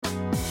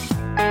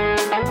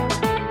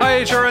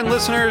HRN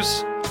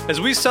listeners.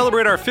 As we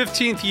celebrate our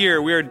 15th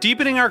year, we are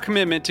deepening our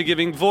commitment to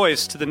giving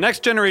voice to the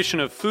next generation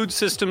of food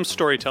systems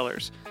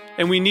storytellers,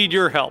 and we need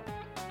your help.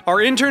 Our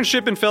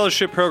internship and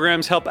fellowship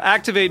programs help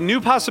activate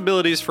new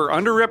possibilities for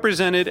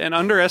underrepresented and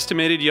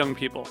underestimated young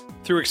people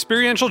through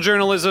experiential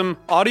journalism,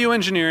 audio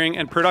engineering,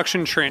 and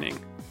production training.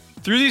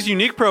 Through these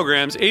unique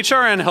programs,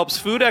 HRN helps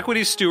food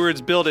equity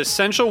stewards build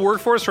essential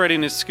workforce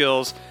readiness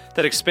skills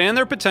that expand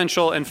their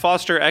potential and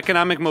foster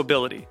economic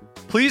mobility.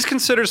 Please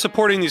consider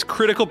supporting these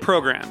critical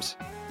programs.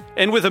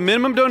 And with a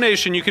minimum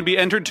donation, you can be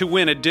entered to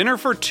win a dinner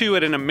for two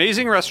at an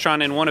amazing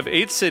restaurant in one of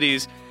 8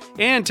 cities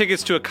and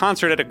tickets to a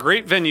concert at a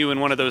great venue in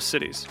one of those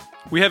cities.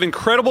 We have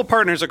incredible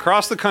partners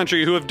across the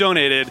country who have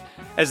donated,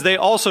 as they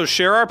also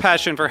share our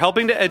passion for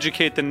helping to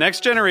educate the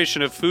next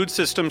generation of food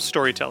systems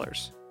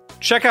storytellers.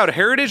 Check out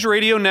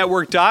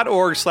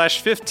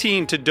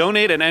heritageradionetwork.org/15 to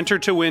donate and enter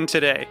to win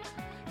today.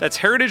 That's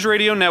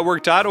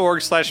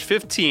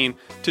heritageradionetwork.org/15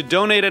 to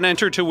donate and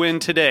enter to win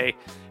today.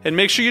 And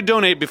make sure you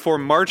donate before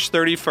March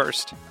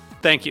 31st.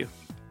 Thank you.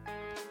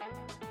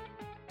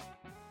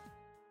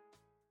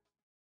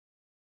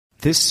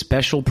 This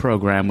special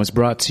program was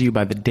brought to you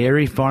by the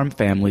dairy farm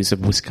families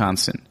of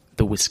Wisconsin,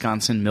 the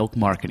Wisconsin Milk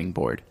Marketing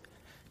Board.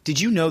 Did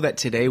you know that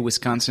today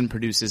Wisconsin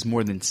produces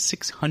more than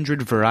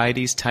 600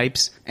 varieties,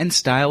 types, and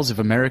styles of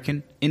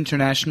American,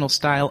 international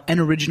style, and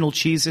original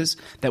cheeses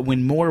that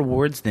win more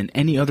awards than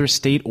any other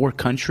state or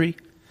country?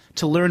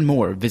 To learn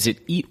more,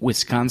 visit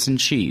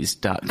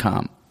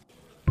eatwisconsincheese.com.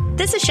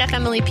 This is Chef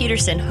Emily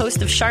Peterson,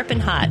 host of Sharp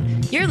and Hot.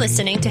 You're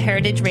listening to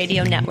Heritage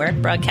Radio Network,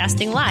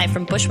 broadcasting live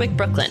from Bushwick,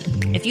 Brooklyn.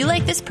 If you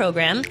like this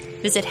program,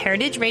 visit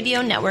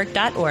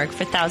heritageradionetwork.org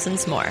for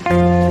thousands more.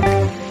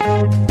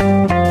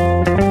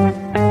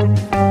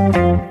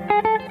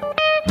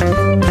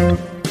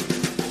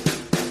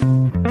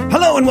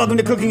 Hello and welcome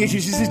to Cooking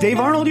Issues. This is Dave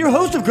Arnold, your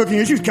host of Cooking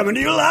Issues, coming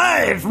to you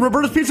live from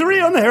Roberta's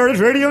Pizzeria on the Heritage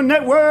Radio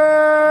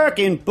Network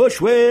in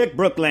Bushwick,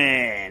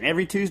 Brooklyn.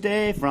 Every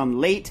Tuesday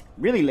from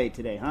really late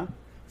today, huh?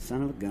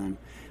 Son of a gun.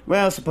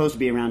 Well, it's supposed to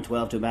be around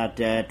 12 to about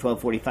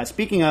 12:45.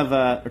 Speaking of,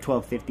 or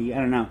 12:50, I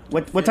don't know.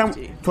 What time?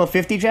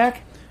 12:50,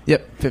 Jack?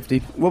 Yep,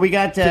 50. Well, we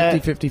got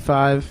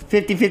 50-55.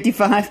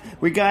 50-55.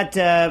 We got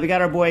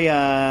our boy,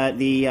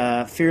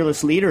 the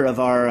fearless leader of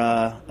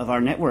our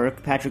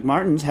network, Patrick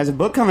Martins, has a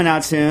book coming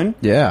out soon.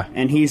 Yeah,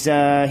 and he's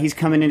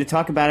coming in to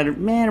talk about it,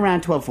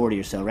 around 12:40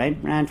 or so, right?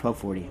 Around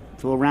 12:40.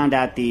 So we'll round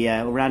out the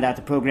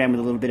program with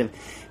a little bit of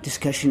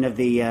discussion of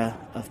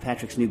of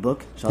Patrick's new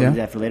book. So I'll do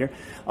that for later.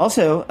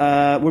 Also,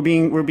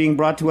 we're being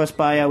brought to us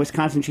by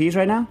Wisconsin Cheese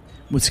right now.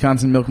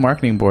 Wisconsin Milk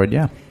Marketing Board,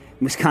 yeah.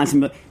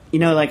 Wisconsin Milk. You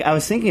know, like I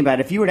was thinking about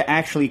it, if you were to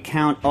actually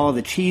count all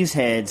the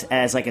Cheeseheads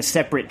as like a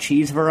separate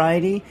cheese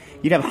variety,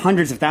 you'd have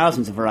hundreds of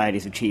thousands of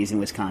varieties of cheese in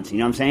Wisconsin. You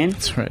know what I'm saying?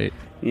 That's right.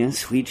 You know,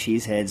 sweet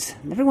Cheeseheads.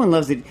 Everyone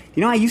loves it.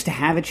 You know, I used to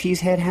have a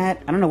Cheesehead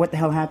hat. I don't know what the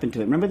hell happened to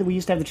it. Remember that we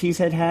used to have the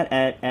Cheesehead hat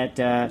at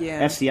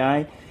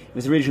FCI? It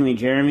was originally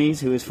Jeremy's,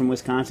 who was from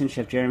Wisconsin,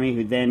 Chef Jeremy,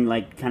 who then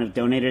like kind of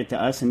donated it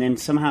to us, and then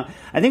somehow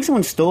I think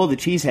someone stole the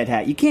Cheesehead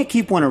hat. You can't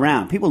keep one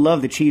around. People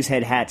love the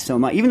Cheesehead hat so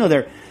much, even though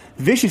they're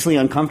viciously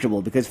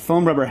uncomfortable, because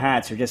foam rubber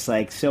hats are just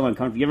like so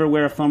uncomfortable. You ever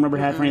wear a foam rubber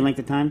hat for any length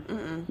of time?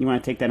 You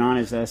want to take that on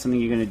as something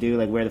you're going to do,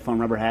 like wear the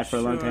foam rubber hat for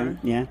a long time?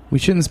 Yeah. We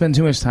shouldn't spend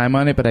too much time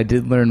on it, but I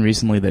did learn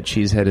recently that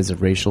cheesehead is a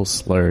racial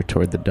slur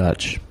toward the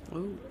Dutch.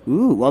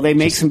 Ooh, well, they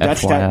make Just some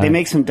Dutch FYI. they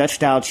make some Dutch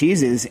style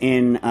cheeses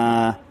in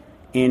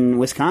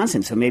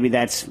Wisconsin, so maybe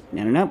that's, I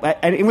don't know.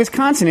 In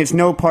Wisconsin, it's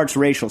no parts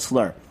racial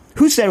slur.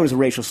 Who said it was a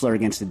racial slur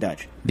against the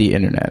Dutch? The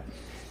internet.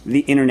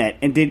 The internet.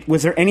 And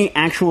was there any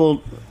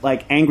actual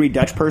like angry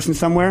Dutch person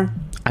somewhere?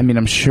 I mean,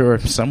 I'm sure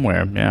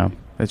somewhere, yeah.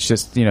 It's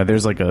just, you know,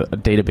 there's like a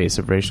database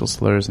of racial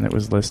slurs, and it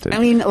was listed. I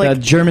mean, like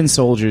German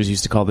soldiers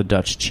used to call the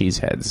Dutch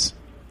cheeseheads.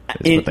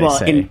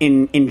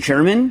 In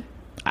German,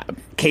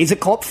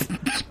 Käsekopf.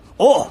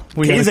 Oh,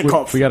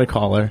 Käsekopf. We got a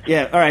caller.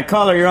 Yeah, all right,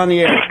 caller, you're on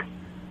the air.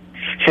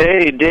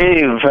 Hey,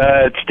 Dave.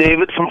 It's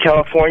David from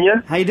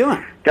California. How you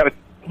doing?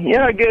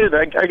 Yeah, good.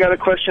 I got a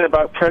question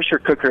about pressure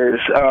cookers.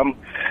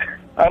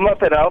 I'm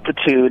up at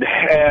altitude,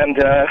 and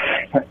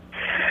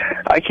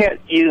I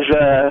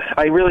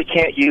really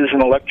can't use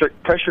an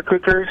electric pressure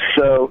cooker.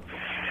 So,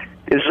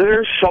 is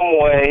there some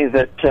way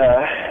that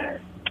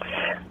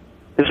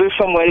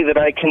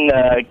I can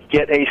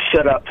get a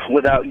setup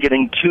without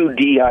getting too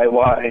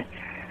DIY?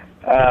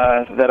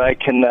 That I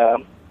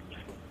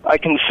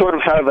can sort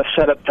of have a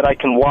setup that I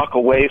can walk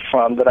away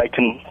from, that I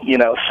can,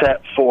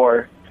 set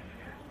for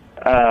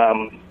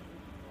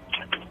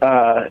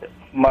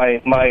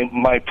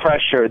my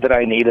pressure that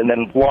I need, and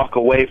then walk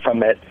away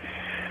from it,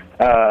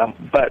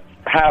 but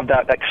have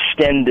that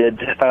extended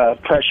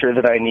pressure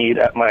that I need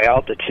at my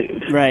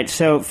altitude. Right.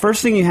 So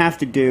first thing you have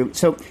to do,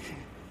 so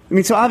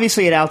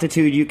obviously at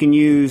altitude you can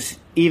use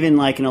even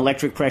like an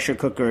electric pressure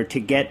cooker to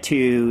get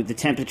to the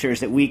temperatures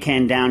that we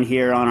can down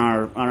here on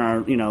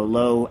our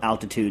low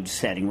altitude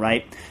setting,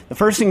 right? The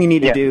first thing you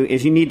need to do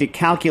is you need to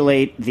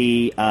calculate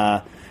the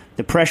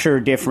pressure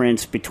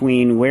difference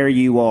between where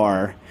you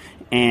are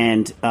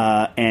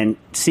and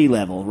sea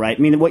level, right?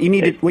 I mean, what you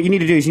need to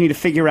do is you need to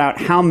figure out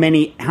how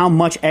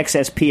much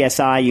excess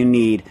psi you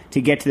need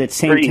to get to the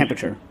same 3.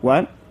 temperature.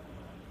 What?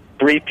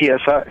 3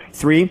 psi.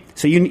 3.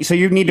 So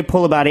you need to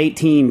pull about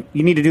 18.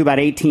 You need to do about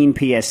 18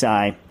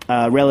 psi,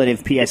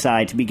 relative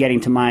psi, to be getting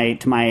to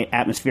my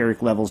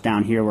atmospheric levels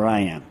down here where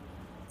I am.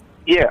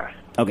 Yeah.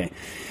 Okay.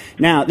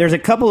 Now, there's a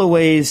couple of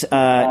ways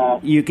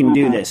you can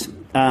do this.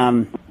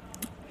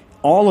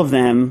 All of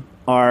them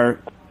are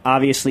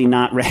obviously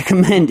not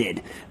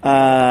recommended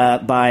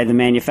by the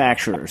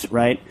manufacturers,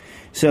 right?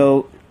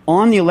 So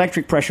on the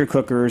electric pressure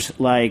cookers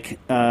like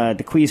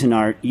the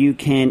Cuisinart,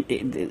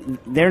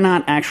 they're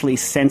not actually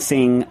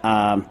sensing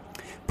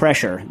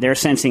pressure. They're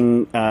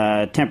sensing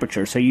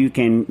temperature, so you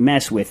can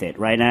mess with it,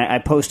 right? And I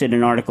posted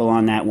an article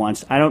on that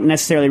once. I don't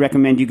necessarily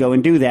recommend you go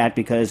and do that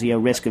because,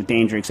 risk of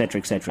danger, et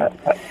cetera, et cetera.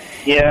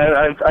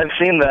 Yeah, I've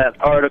seen that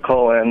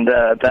article, and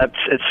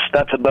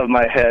that's above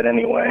my head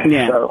anyway.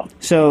 Yeah.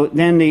 So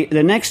then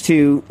the next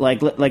two, like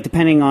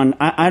depending on,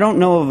 I don't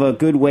know of a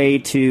good way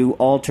to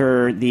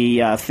alter the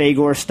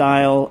Fagor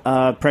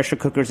style pressure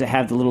cookers that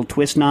have the little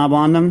twist knob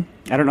on them.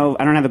 I don't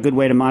have a good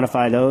way to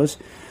modify those.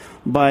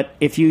 But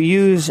if you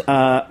use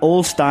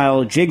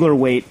old-style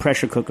jiggler-weight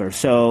pressure cookers,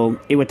 so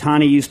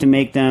Iwatani used to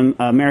make them,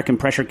 American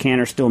Pressure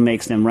Canner still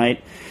makes them,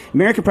 right?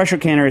 American Pressure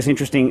Canner is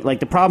interesting. Like,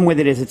 the problem with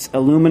it is it's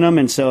aluminum,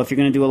 and so if you're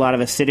going to do a lot of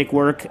acidic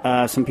work,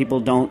 some people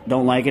don't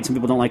like it. Some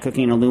people don't like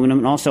cooking in aluminum,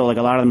 and also, like,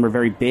 a lot of them are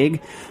very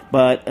big.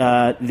 But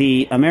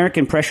the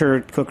American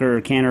Pressure Cooker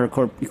Canner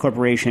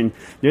Corporation,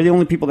 they're the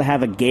only people that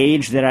have a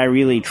gauge that I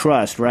really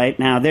trust, right?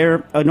 Now,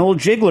 they're an old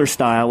jiggler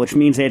style, which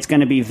means that it's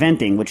going to be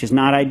venting, which is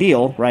not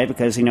ideal, right?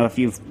 Because, if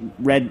you've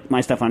read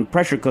my stuff on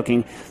pressure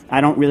cooking, I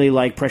don't really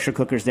like pressure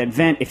cookers that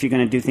vent if you're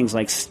going to do things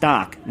like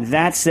stock.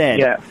 That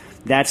said,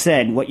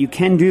 what you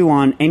can do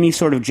on any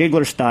sort of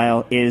jiggler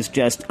style is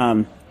just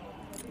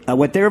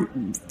what they're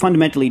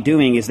fundamentally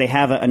doing is they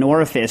have an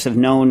orifice of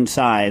known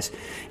size,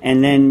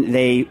 and then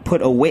they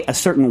put a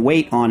certain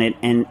weight on it,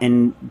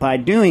 and by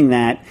doing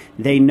that,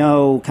 they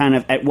know kind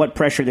of at what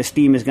pressure the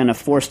steam is going to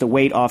force the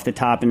weight off the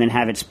top and then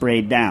have it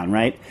sprayed down,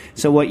 right?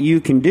 So what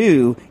you can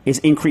do is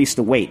increase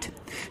the weight.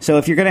 So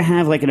if you're going to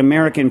have like an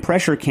American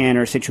pressure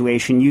canner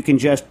situation, you can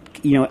just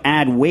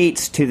add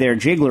weights to their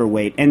jiggler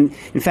weight. And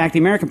in fact, the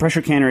American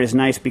pressure canner is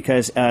nice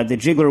because the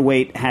jiggler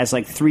weight has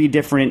like 3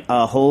 different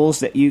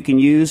holes that you can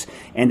use,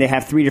 and they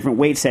have 3 different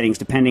weight settings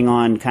depending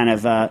on kind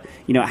of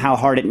how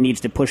hard it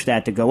needs to push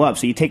that to go up.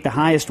 So you take the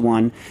highest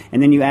one,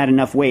 and then you add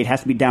enough weight. It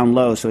has to be down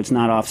low so it's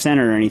not off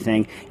center or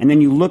anything. And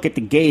then you look at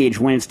the gauge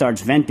when it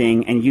starts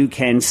venting, and you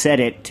can set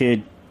it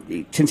to.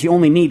 Since you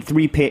only need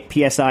 3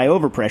 psi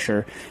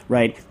overpressure,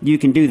 right, you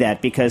can do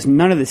that because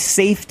none of the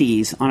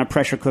safeties on a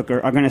pressure cooker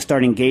are going to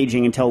start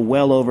engaging until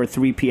well over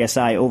 3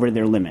 psi over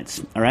their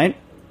limits, all right?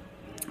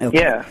 Okay.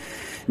 Yeah.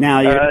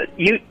 Now,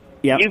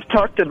 you've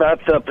talked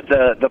about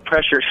the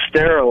pressure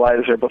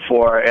sterilizer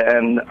before,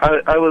 and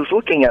I was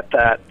looking at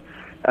that.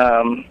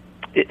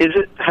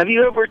 Have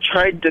you ever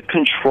tried to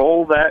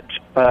control that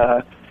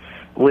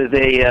with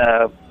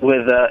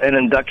an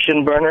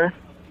induction burner?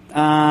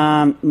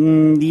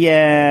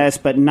 Yes,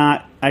 but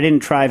not. I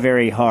didn't try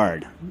very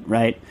hard,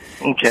 right?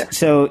 Okay.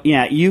 So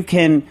yeah, you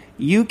can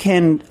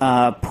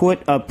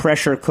put a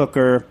pressure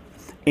cooker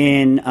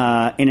in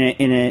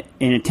a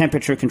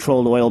temperature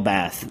controlled oil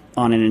bath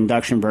on an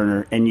induction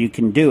burner, and you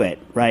can do it,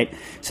 right?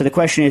 So the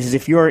question is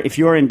if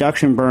your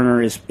induction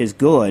burner is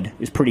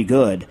pretty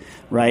good,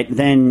 right?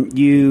 Then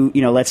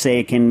let's say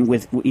it can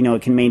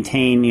it can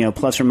maintain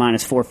plus or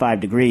minus 4 or 5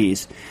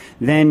 degrees.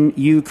 Then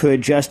you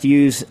could just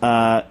use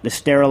the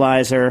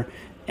sterilizer,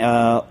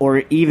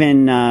 or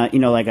even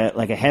like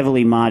a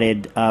heavily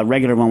modded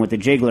regular one with the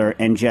jiggler,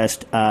 and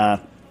just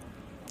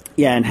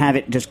and have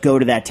it just go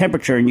to that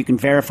temperature, and you can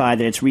verify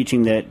that it's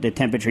reaching the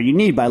temperature you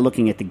need by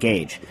looking at the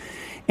gauge.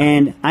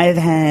 And I've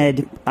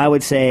had, I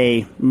would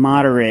say,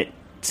 moderate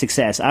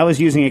success. I was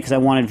using it because I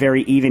wanted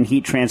very even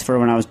heat transfer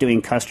when I was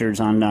doing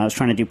custards. I was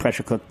trying to do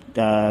pressure cooked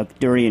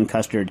durian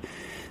custard,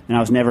 and I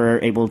was never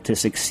able to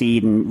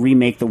succeed and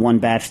remake the one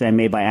batch that I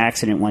made by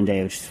accident one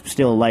day, which is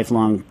still a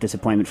lifelong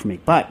disappointment for me.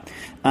 But,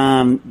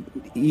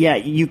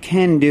 you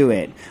can do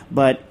it.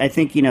 But I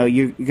think,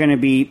 you're going to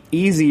be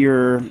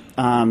easier,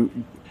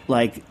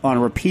 like on a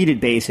repeated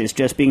basis,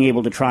 just being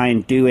able to try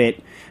and do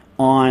it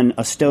on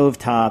a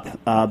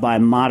stovetop by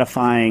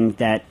modifying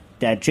that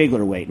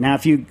jiggler weight. Now,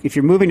 if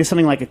you're moving to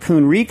something like a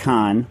Kuhn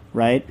Recon,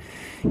 right?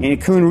 In a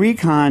Kuhn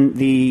Recon,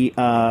 the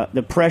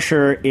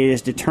pressure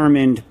is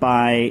determined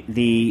by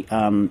the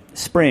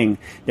spring.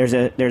 There's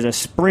a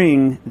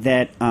spring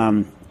that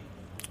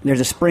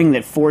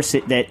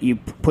that you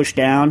push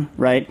down,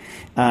 right?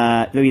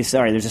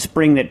 There's a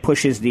spring that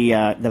pushes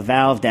the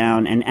valve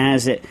down, and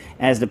as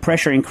the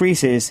pressure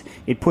increases,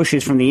 it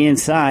pushes from the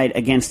inside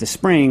against the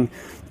spring.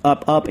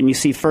 Up, and you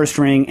see first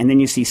ring, and then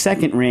you see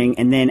second ring,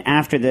 and then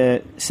after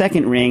the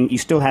second ring, you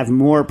still have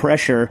more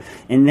pressure,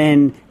 and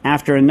then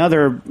after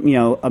another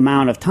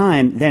amount of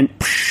time, then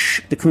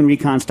the Kuhn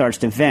Recon starts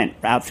to vent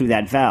out through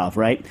that valve,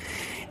 right?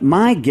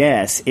 My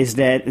guess is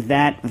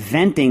that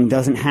venting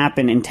doesn't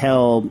happen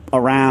until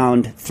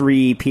around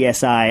 3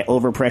 psi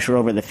overpressure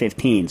over the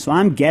 15. So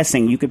I'm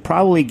guessing you could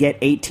probably get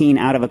 18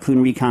 out of a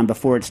Kuhn Recon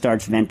before it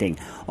starts venting,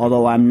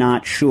 although I'm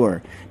not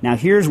sure. Now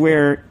here's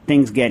where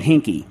things get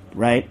hinky,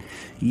 right?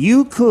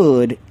 You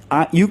could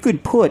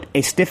put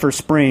a stiffer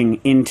spring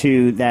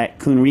into that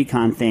Kuhn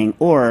Recon thing,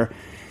 or,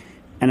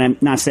 and I'm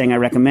not saying I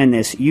recommend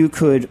this, you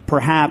could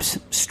perhaps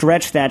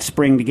stretch that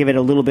spring to give it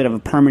a little bit of a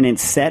permanent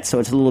set so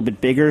it's a little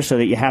bit bigger so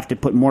that you have to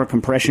put more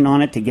compression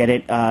on it to get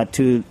it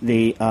to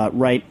the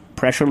right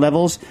pressure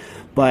levels.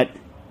 But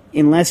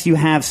unless you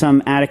have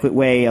some adequate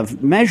way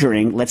of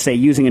measuring, let's say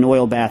using an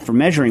oil bath for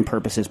measuring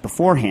purposes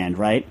beforehand,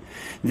 right?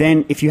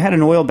 Then if you had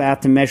an oil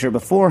bath to measure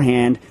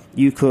beforehand,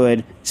 you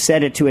could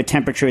set it to a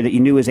temperature that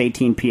you knew was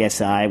 18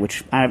 psi,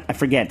 which I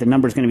forget, the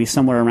number is going to be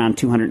somewhere around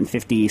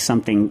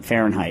 250-something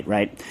Fahrenheit,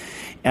 right?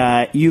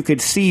 You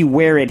could see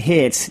where it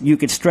hits. You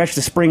could stretch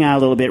the spring out a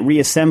little bit,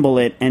 reassemble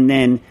it, and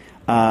then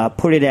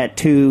put it at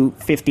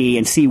 250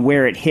 and see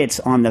where it hits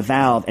on the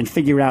valve and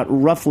figure out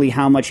roughly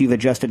how much you've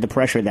adjusted the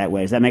pressure that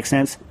way. Does that make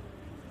sense?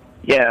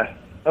 Yeah.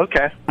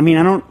 Okay. I mean,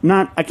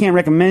 I can't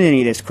recommend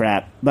any of this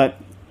crap, but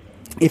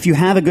if you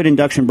have a good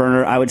induction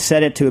burner, I would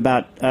set it to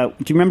about. Do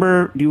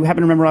you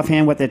happen to remember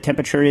offhand what the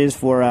temperature is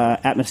for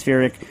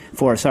 15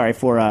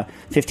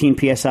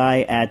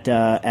 psi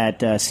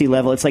at sea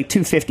level? It's like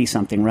 250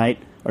 something, right?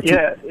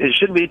 Yeah, it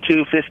should be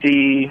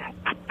 250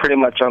 pretty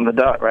much on the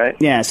dot, right?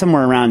 Yeah,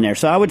 somewhere around there.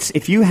 So I would,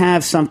 if you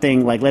have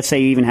something like, let's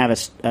say you even have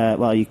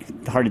you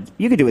could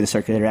do it with a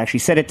circulator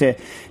actually. Set it to,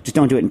 just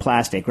don't do it in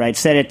plastic, right?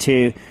 Set it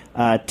to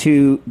if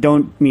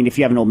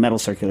you have an old metal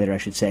circulator, I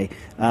should say,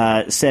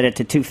 set it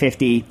to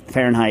 250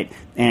 Fahrenheit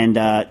and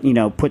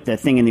put the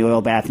thing in the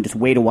oil bath and just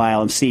wait a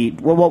while and see.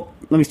 Well,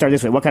 let me start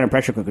this way. What kind of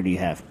pressure cooker do you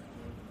have?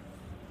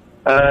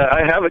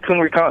 I have a Kuhn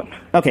Recon.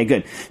 Okay,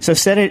 good. So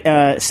set it,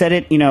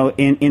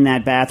 in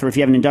that bath, or if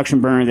you have an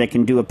induction burner that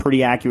can do a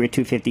pretty accurate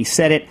 250,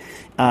 set it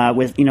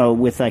with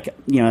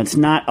it's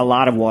not a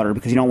lot of water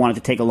because you don't want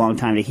it to take a long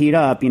time to heat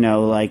up.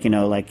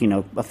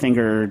 A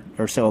finger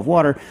or so of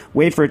water.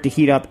 Wait for it to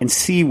heat up and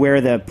see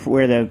where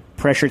the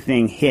pressure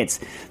thing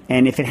hits.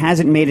 And if it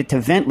hasn't made it to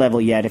vent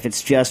level yet, if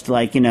it's just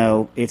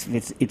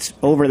it's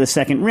over the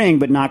second ring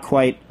but not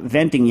quite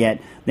venting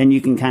yet, then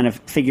you can kind of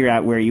figure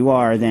out where you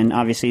are. Then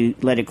obviously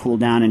let it cool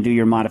down and do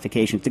your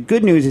modifications. The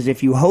good news is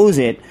if you hose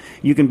it,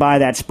 you can buy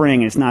that spring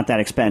and it's not that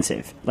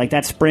expensive. Like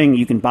that spring,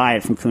 you can buy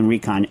it from Kuhn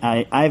Recon.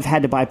 I've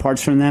had to buy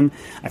parts from them.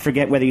 I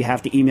forget whether you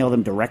have to email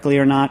them directly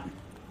or not.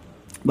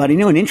 But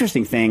an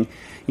interesting thing,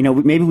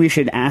 maybe we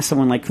should ask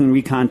someone like Kuhn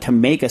Recon to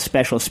make a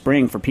special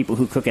spring for people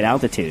who cook at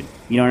altitude.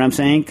 You know what I'm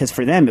saying? Because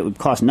for them, it would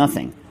cost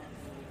nothing.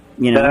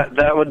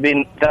 That would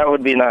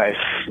be nice.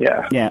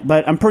 Yeah. Yeah,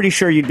 but I'm pretty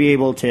sure you'd be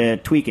able to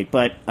tweak it.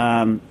 But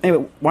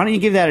anyway, why don't you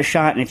give that a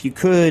shot? And if you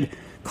could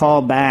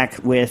call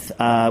back with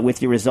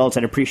your results,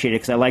 I'd appreciate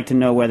it because I like to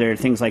know whether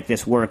things like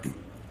this work.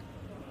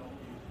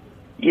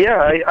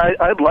 Yeah,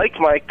 I'd like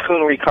my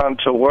Kuhn Recon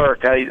to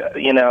work.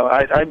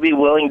 I'd be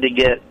willing to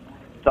get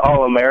the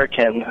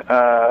All-American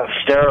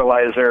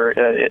sterilizer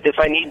if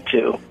I need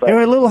to. But,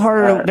 they're a little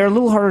harder. They're a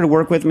little harder to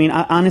work with. I mean,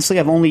 honestly,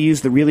 I've only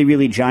used the really,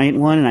 really giant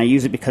one, and I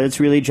use it because it's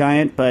really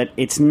giant. But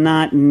it's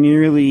not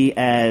nearly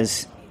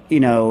as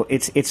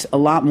it's a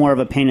lot more of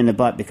a pain in the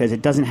butt because it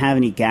doesn't have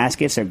any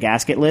gaskets or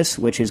gasketless,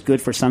 which is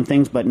good for some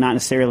things, but not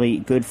necessarily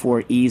good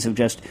for ease of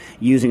just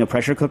using a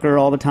pressure cooker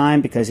all the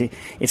time because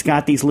it's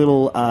got these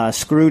little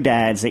screw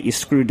dads that you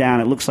screw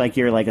down. It looks like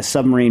you're like a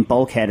submarine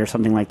bulkhead or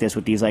something like this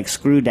with these like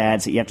screw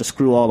dads that you have to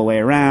screw all the way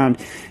around.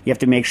 You have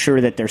to make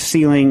sure that they're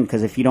sealing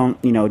because if you don't,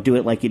 do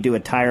it like you do a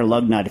tire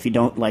lug nut, if you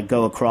don't like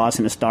go across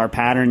in a star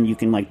pattern, you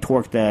can like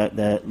torque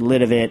the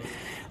lid of it.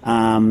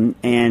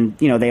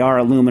 They are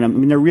aluminum. I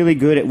mean, they're really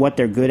good at what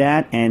they're good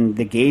at, and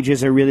the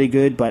gauges are really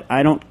good. But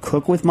I don't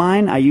cook with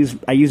mine. I use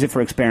it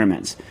for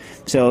experiments.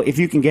 So if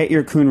you can get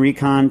your Kuhn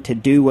Recon to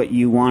do what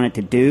you want it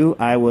to do,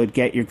 I would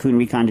get your Kuhn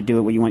Recon to do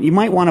it what you want. You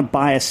might want to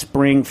buy a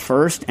spring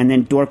first and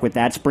then dork with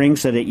that spring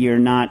so that you're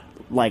not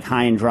like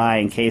high and dry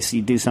in case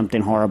you do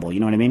something horrible.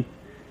 You know what I mean?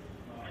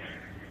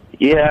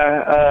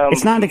 Yeah.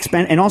 It's not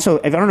expensive. And also,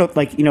 if I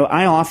don't know,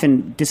 I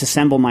often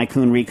disassemble my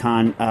Kuhn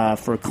Recon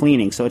for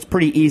cleaning, so it's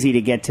pretty easy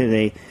to get to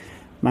the...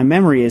 My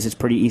memory is it's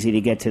pretty easy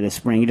to get to the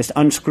spring. You just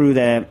unscrew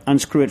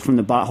it from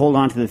the bottom, hold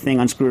on to the thing,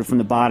 unscrew it from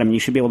the bottom, and you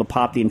should be able to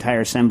pop the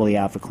entire assembly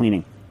out for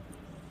cleaning.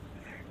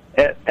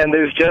 And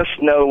there's just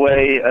no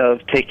way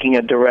of taking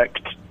a direct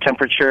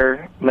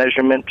temperature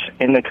measurement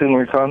in the Kuhn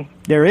Recon?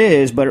 There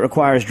is, but it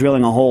requires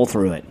drilling a hole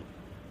through it.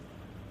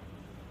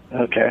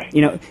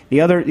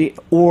 Okay.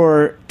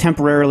 Or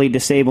temporarily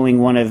disabling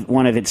one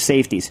of its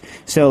safeties.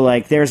 So,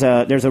 like, there's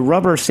a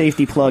rubber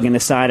safety plug in the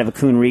side of a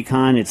Kuhn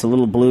Recon. It's a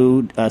little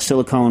blue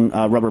silicone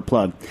rubber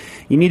plug.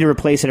 You need to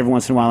replace it every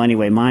once in a while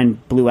anyway.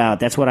 Mine blew out.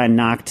 That's what I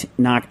knocked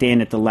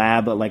in at the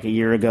lab like a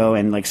year ago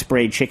and like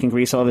sprayed chicken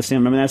grease all this in.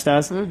 Remember that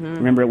stuff? Mm-hmm.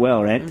 Remember it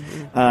well, right?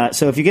 Mm-hmm.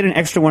 So if you get an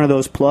extra one of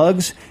those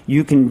plugs,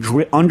 you can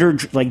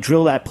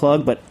drill that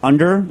plug, but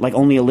under, like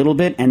only a little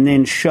bit, and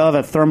then shove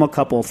a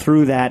thermocouple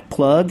through that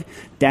plug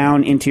down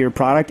down into your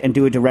product and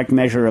do a direct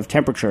measure of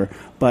temperature,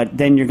 but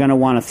then you're going to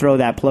want to throw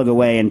that plug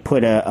away and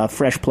put a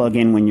fresh plug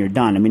in when you're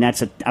done. I mean,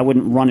 I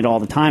wouldn't run it all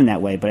the time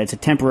that way, but it's a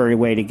temporary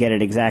way to get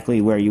it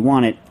exactly where you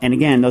want it. And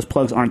again, those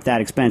plugs aren't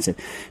that expensive.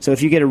 So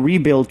if you get a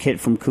rebuild kit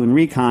from Kuhn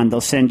Recon, they'll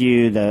send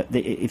you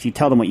if you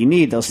tell them what you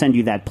need, they'll send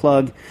you that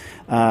plug.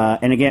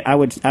 And again, I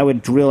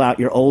would drill out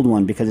your old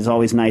one because it's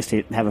always nice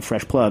to have a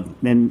fresh plug.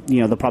 Then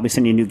they'll probably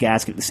send you a new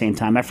gasket at the same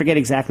time. I forget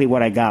exactly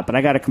what I got, but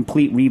I got a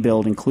complete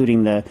rebuild,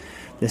 including the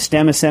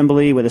stem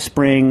assembly with a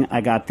spring.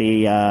 I got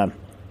the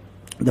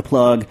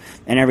plug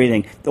and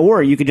everything.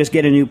 Or you could just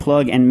get a new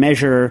plug and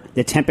measure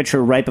the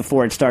temperature right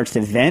before it starts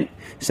to vent,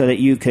 so that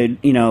you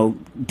could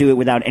do it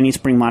without any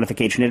spring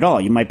modification at all.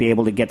 You might be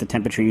able to get the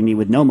temperature you need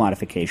with no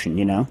modification.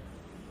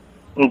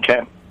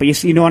 Okay.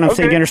 But you know what I'm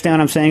saying? Do you understand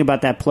what I'm saying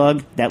about that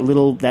plug? That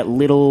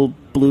little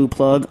blue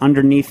plug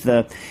underneath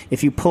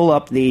if you pull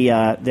up the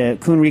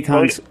Kuhn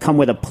Recons come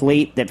with a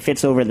plate that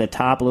fits over the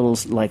top,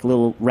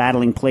 little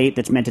rattling plate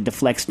that's meant to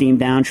deflect steam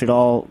down should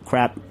all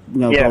crap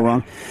go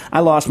wrong.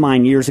 I lost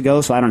mine years ago,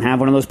 so I don't have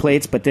one of those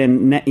plates. But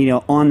then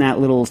on that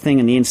little thing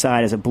in the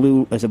inside is a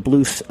blue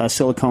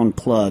silicone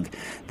plug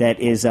that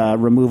is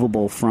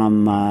removable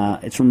from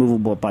it's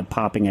removable by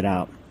popping it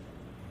out.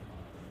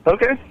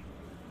 Okay.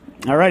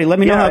 All righty, let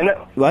me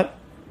know what?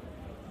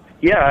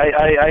 Yeah,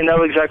 I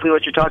know exactly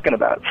what you're talking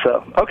about.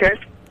 So, okay.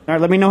 All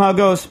right, let me know how it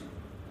goes.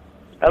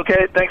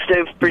 Okay, thanks,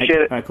 Dave.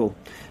 Appreciate it. All right, cool.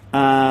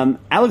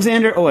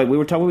 Alexander, what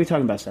were we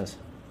talking about, Seth?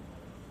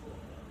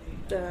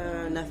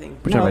 Nothing.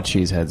 We're talking about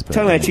Cheeseheads.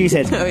 Talking about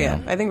Cheeseheads. Oh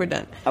yeah, I think we're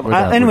done.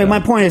 Anyway, my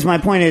point is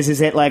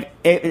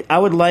that I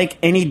would like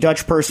any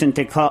Dutch person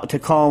to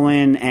call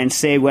in and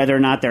say whether or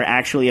not they're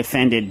actually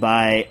offended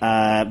by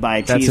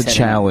Cheesehead. That's a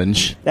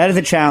challenge. That is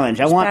a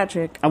challenge. I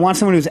Patrick. want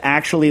someone who's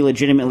actually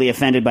legitimately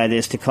offended by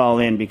this to call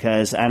in,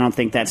 because I don't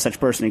think that such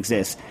person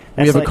exists.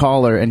 We have a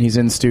caller, and he's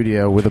in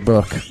studio with a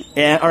book.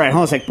 Yeah, all right,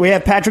 hold on a sec. We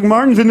have Patrick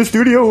Martins in the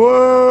studio.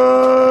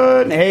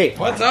 What? Hey.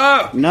 What's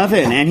up?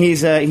 Nothing. And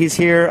he's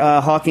here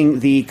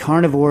hawking the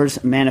Carnivore's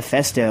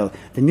Manifesto,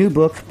 the new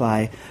book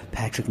by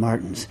Patrick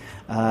Martins,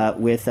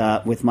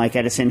 with Mike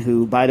Edison,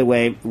 who, by the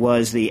way,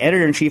 was the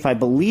editor-in-chief, I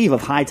believe,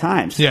 of High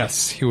Times.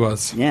 Yes, he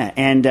was. Yeah,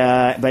 and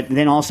but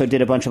then also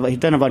he's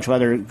done a bunch of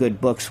other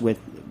good books with.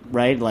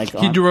 Right,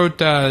 he wrote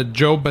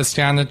Joe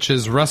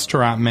Bastianich's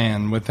Restaurant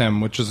Man with him,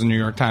 which is a New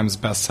York Times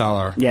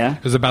bestseller. Yeah,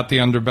 it was about the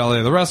underbelly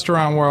of the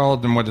restaurant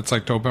world and what it's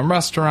like to open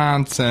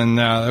restaurants, and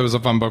it was a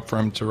fun book for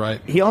him to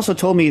write. He also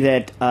told me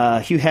that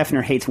Hugh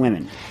Hefner hates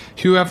women.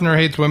 Hugh Hefner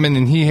hates women,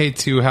 and he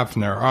hates Hugh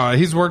Hefner.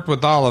 He's worked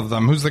with all of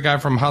them. Who's the guy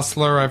from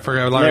Hustler? I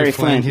forget. Larry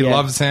Flint. He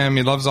loves him.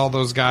 He loves all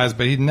those guys,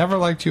 but he never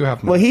liked Hugh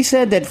Hefner. Well, he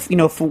said that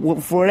for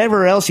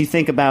whatever else you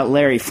think about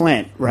Larry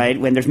Flint, right?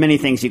 When there's many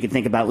things you could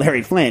think about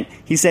Larry Flint,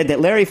 he said that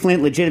Larry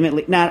Flint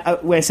legitimately,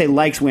 not when I say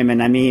likes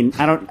women, I mean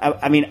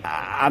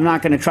I'm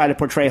not going to try to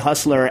portray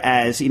Hustler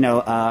as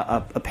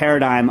a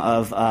paradigm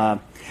of.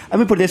 Let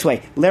me put it this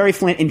way: Larry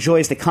Flint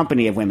enjoys the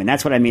company of women.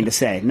 That's what I mean to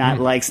say. Not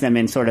likes them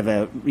in sort of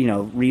a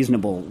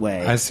reasonable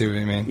way. I see what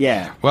you mean.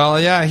 Yeah. Well,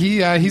 yeah,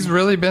 he's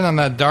really been on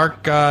that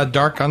dark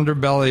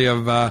underbelly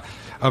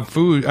of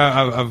food,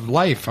 of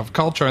life, of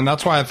culture, and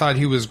that's why I thought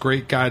he was a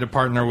great guy to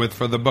partner with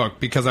for the book,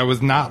 because I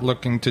was not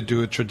looking to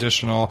do a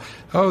traditional,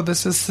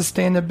 this is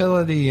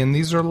sustainability, and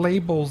these are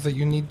labels that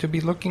you need to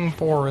be looking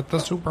for at the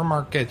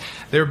supermarket.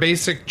 They're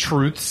basic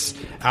truths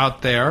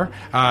out there.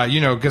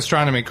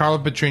 Gastronomy, Carlo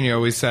Petrini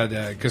always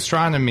said,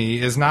 gastronomy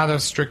is not a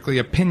strictly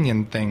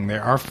opinion thing.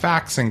 There are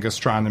facts in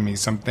gastronomy.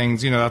 Some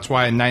things, that's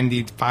why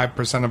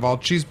 95% of all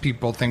cheese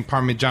people think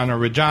Parmigiano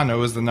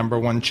Reggiano is the number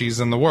one cheese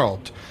in the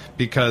world,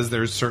 because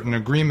there's certain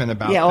agreement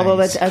about although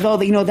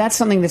that's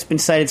something that's been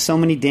cited so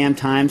many damn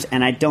times,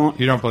 and I don't.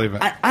 You don't believe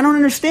it? I don't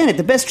understand it.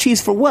 The best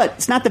cheese for what?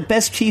 It's not the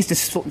best cheese to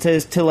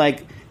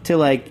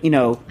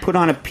put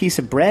on a piece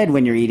of bread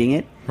when you're eating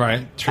it.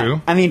 Right.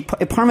 True. I mean,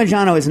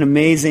 Parmigiano is an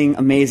amazing,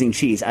 amazing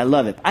cheese. I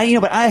love it.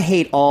 But I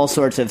hate all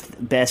sorts of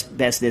best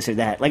this or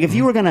that. Like if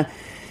you were gonna.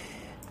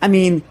 I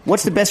mean,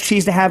 what's the best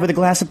cheese to have with a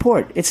glass of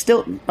port? It's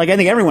still I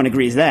think everyone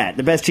agrees that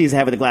the best cheese to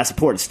have with a glass of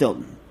port is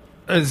Stilton.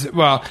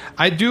 Well,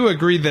 I do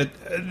agree that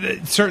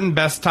certain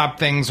best top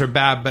things are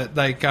bad, but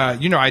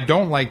I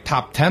don't like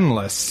top 10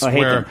 lists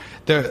where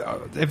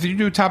if you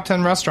do top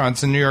 10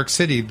 restaurants in New York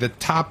City, the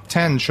top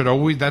 10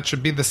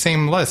 should be the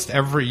same list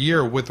every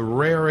year, with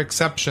rare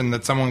exception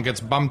that someone gets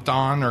bumped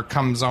on or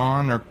comes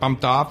on or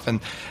bumped off.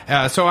 And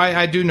so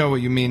I do know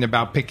what you mean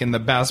about picking the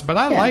best, but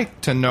I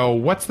like to know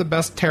what's the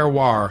best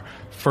terroir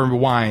for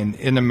wine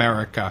in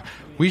America.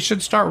 We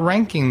should start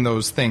ranking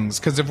those things,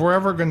 because if we're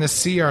ever going to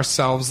see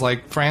ourselves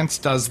like France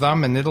does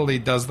them and Italy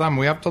does them,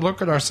 we have to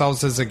look at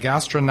ourselves as a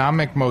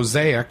gastronomic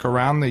mosaic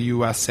around the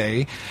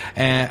USA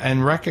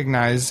and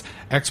recognize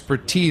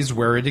expertise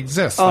where it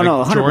exists. Oh,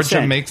 no, 100%.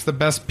 Georgia makes the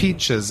best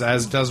peaches,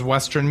 as does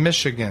Western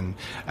Michigan,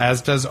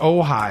 as does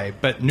Ojai.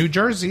 But New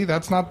Jersey,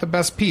 that's not the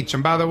best peach.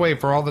 And by the way,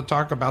 for all the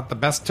talk about the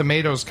best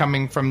tomatoes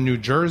coming from New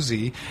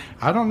Jersey,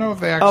 I don't know if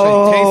they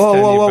actually taste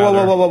any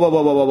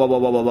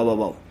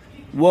better.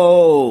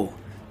 Whoa.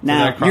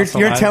 Now,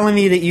 you're telling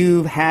me that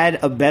you've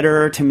had a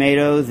better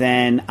tomato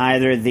than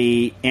either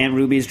the Aunt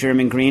Ruby's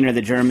German Green or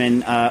the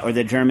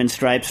German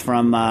Stripes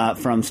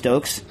from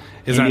Stokes?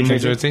 Is that in New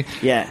Jersey?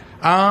 Yeah.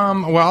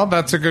 Well,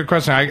 that's a good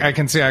question. I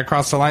can see I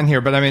crossed the line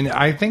here, but I mean,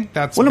 I think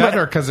that's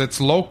better because it's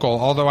local.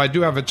 Although I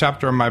do have a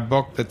chapter in my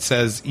book that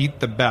says "eat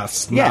the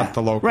best," not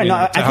the local. Right.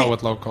 No, to hell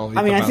with local.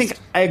 I think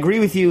I agree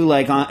with you.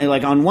 Like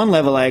on one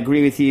level, I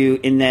agree with you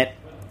in that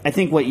I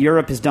think what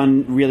Europe has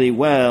done really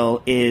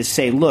well is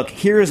say, look,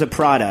 here is a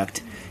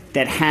product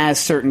that has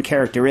certain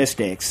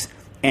characteristics,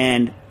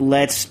 and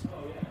let's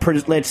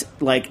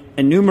like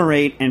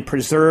enumerate and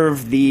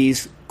preserve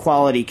these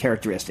quality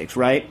characteristics,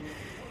 right?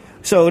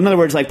 So, in other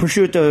words, like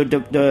prosciutto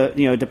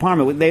di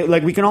Parma,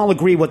 we can all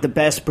agree what the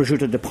best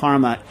prosciutto di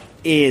Parma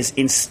is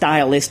in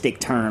stylistic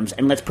terms,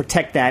 and let's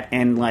protect that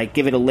and like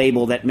give it a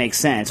label that makes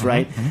sense,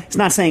 right? Mm-hmm. It's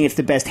not saying it's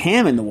the best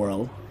ham in the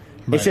world.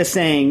 Right. It's just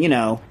saying,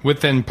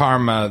 within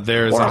Parma,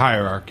 there's a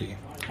hierarchy.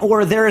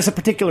 Or there is a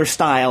particular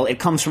style. It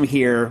comes from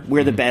here.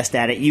 We're the best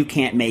at it. You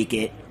can't make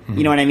it. Mm-hmm.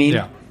 You know what I mean?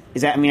 Yeah.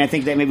 I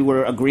think that maybe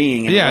we're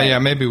agreeing. Yeah,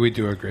 maybe we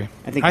do agree.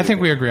 I think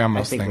we agree on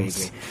most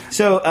things.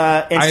 We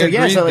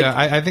agree.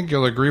 I think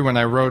you'll agree when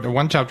I wrote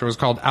one chapter was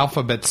called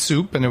Alphabet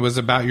Soup, and it was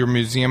about your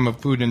Museum of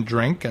Food and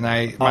Drink. And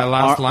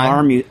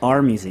our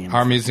museum.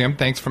 Our museum.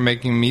 Thanks for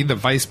making me the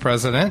vice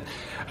president.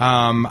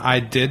 I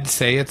did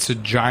say it's a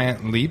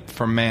giant leap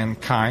for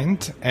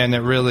mankind, and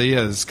it really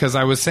is. Because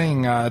I was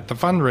saying at the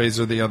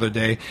fundraiser the other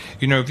day,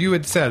 if you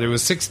had said it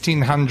was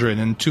 1600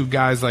 and two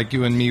guys like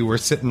you and me were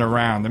sitting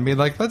around and be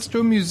like, let's do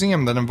a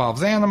museum that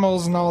involves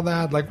animals and all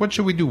that. Like, what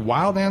should we do?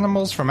 Wild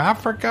animals from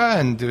Africa?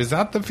 And is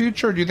that the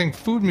future? Or do you think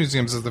food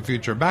museums is the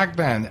future? Back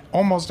then,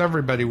 almost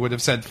everybody would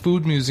have said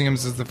food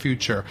museums is the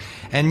future.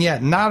 And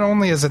yet, not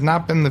only has it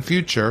not been the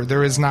future,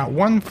 there is not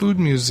one food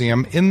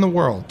museum in the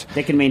world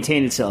that can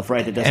maintain itself,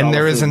 right? And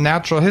there is a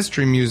natural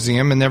history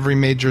museum in every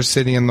major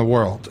city in the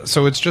world.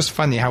 So it's just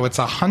funny how it's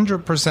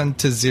 100%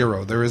 to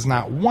zero. There is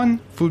not one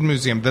food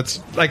museum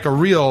that's like a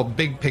real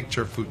big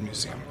picture food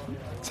museum.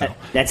 So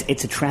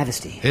it's a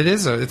travesty. It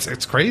is.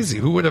 It's crazy.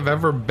 Who would have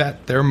ever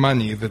bet their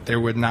money that there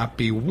would not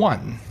be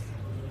one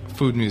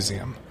food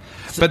museum?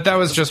 But that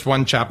was just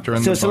one chapter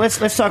in the book. So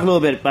let's talk a little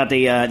bit about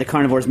the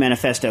Carnivore's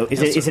Manifesto.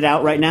 Is it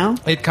out right now?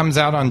 It comes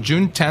out on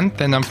June 10th,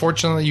 and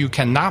unfortunately you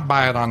cannot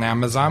buy it on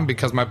Amazon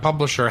because my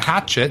publisher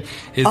Hatchet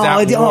is at war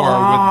with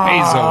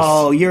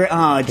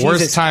Bezos.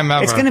 Worst time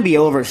ever. It's going to be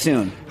over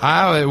soon.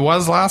 It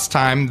was last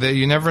time. That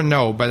you never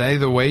know. But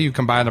either way, you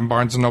can buy it on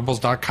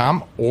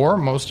BarnesandNobles.com, or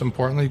most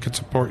importantly, you could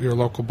support your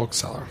local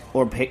bookseller.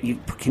 Or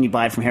can you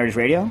buy it from Heritage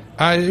Radio?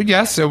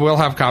 Yes, it will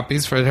have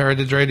copies for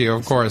Heritage Radio,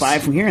 of course. Buy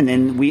it from here, and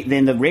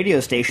then the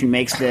radio station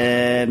makes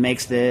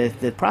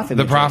the profit.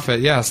 The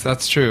profit, yes,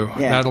 that's true.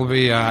 Yeah. That'll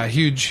be a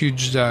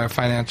huge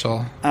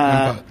financial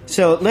input.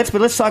 So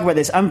let's talk about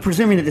this. I'm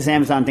presuming that this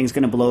Amazon thing is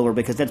going to blow over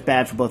because that's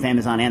bad for both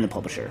Amazon and the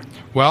publisher.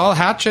 Well,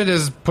 Hatchet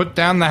has put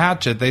down the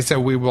hatchet. They said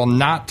we will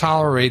not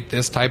tolerate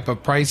this type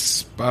of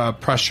price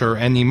pressure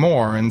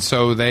anymore, and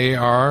so they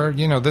are.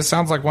 This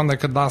sounds like one that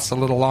could last a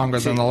little longer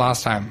than the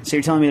last time. So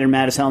you're telling me they're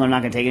mad as hell and they're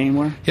not going to take it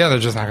anymore? Yeah, they're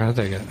just not going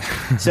to take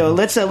it. So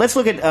let's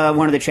look at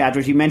one of the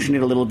chapters. You mentioned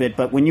it a little bit,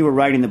 but when you were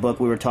writing the book,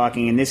 we were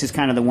talking, and this is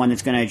kind of the one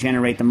that's going to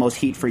generate the most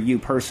heat for you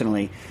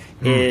personally.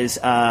 Is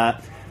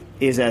a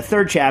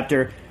third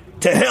chapter.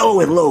 To hell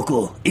with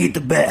local, eat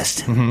the best.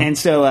 Mm-hmm. And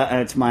so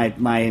it's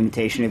my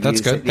imitation of you. That's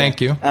good. Thank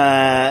you.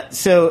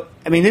 So,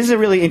 this is a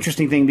really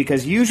interesting thing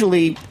because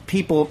usually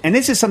people, and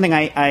this is something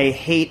I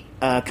hate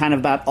kind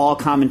of about all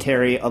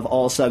commentary of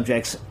all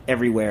subjects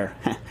everywhere,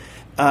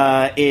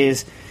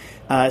 is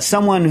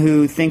someone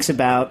who thinks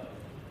about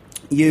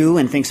you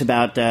and thinks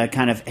about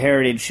kind of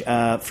heritage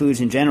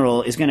foods in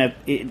general is they're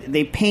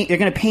going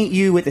to paint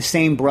you with the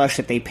same brush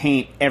that they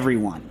paint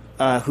everyone.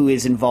 Who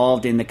is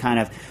involved in the kind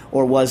of,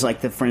 or was like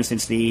for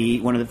instance,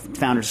 one of the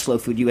founders of Slow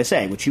Food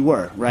USA, which you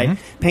were, right?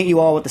 Mm-hmm. Paint you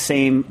all with the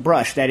same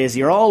brush. That is,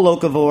 you're all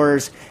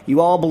locavores.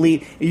 You all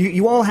believe,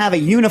 you all have a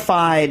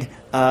unified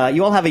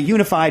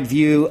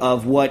view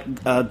of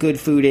what good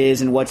food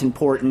is and what's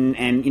important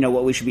and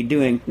what we should be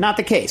doing. Not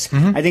the case.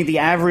 Mm-hmm. I think the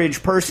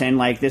average person,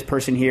 like this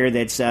person here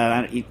that's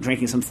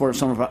drinking some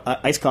form of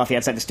iced coffee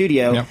outside the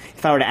studio, yep.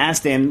 If I were to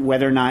ask them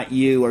whether or not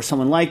you or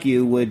someone like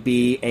you would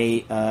be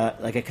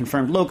a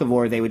confirmed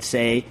locavore, they would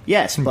say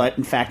yes, but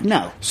in fact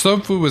no. Slow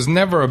Food was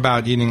never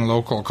about eating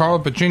local. Carlo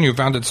Pacini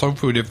founded Slow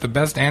Food. If the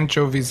best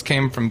anchovies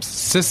came from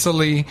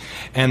Sicily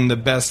and the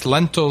best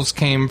lentils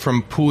came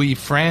from Puy,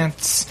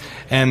 France,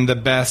 and the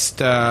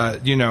best,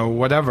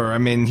 whatever.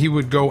 He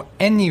would go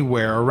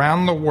anywhere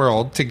around the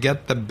world to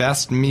get the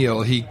best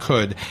meal he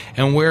could.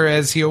 And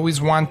whereas he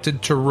always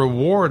wanted to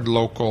reward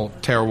local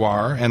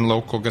terroir and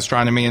local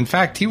gastronomy, in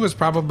fact, he was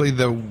probably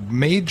the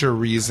major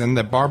reason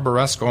that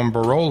Barbaresco and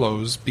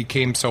Barolos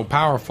became so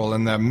powerful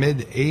in the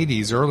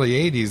mid-'80s,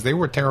 early 80s. They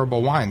were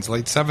terrible wines,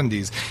 late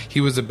 70s.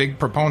 He was a big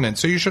proponent.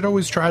 So you should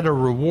always try to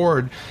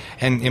reward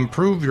and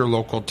improve your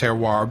local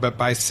terroir. But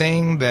by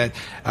saying that,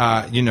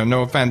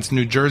 no offense,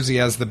 New Jersey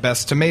has the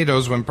best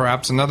tomatoes when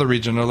perhaps another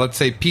region, or let's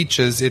say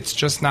peaches, it's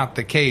just not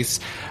the case.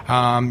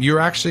 You're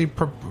actually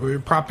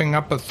propping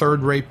up a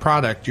third-rate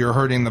product. You're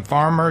hurting the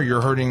farmer.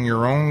 You're hurting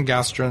your own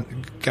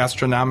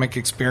gastronomic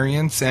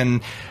experience.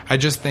 And I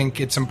just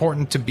think it's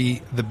important to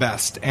be the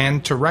best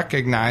and to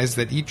recognize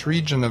that each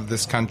region of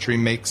this country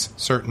makes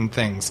certain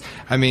things.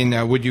 I mean,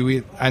 would you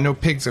eat? I know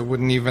pigs that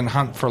wouldn't even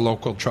hunt for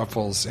local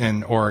truffles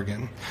in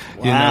Oregon.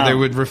 Wow. You know, they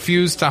would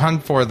refuse to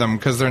hunt for them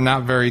because they're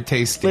not very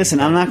tasty. Listen,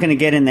 I'm not going to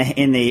get in the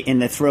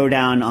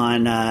throwdown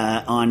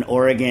on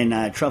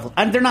Oregon truffles.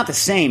 They're not the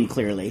same.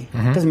 Clearly,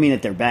 doesn't mean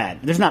that they're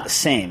bad. They're not the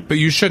same. But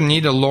you shouldn't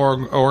eat a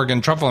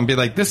Oregon truffle and be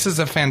like, "This is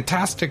a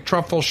fantastic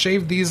truffle.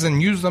 Shave these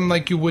and use them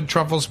like you would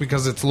truffles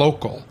because it's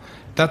local."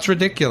 That's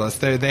ridiculous.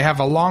 They have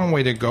a long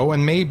way to go,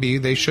 and maybe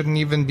they shouldn't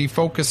even be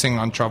focusing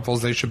on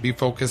truffles. They should be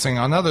focusing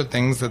on other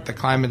things that the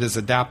climate is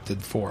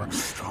adapted for.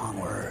 Strong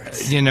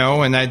words. You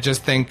know, and I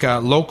just think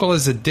local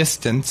is a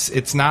distance.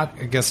 It's not,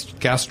 I guess,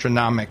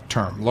 gastronomic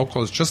term.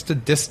 Local is just a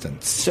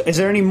distance. So is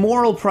there any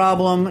moral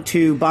problem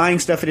to buying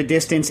stuff at a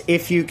distance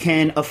if you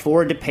can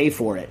afford to pay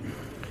for it?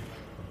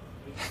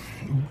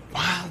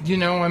 Well, you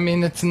know, I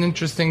mean, it's an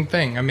interesting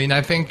thing. I mean,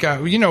 I think,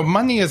 you know,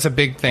 money is a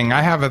big thing.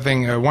 I have a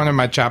thing, one of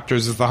my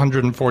chapters is the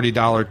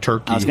 $140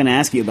 turkey. I was going to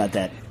ask you about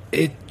that.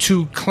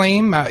 To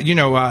claim,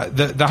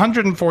 the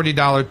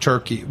 $140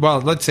 turkey,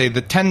 well, let's say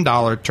the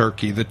 $10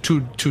 turkey, the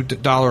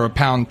 $2 a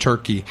pound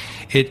turkey,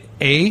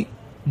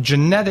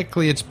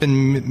 genetically it's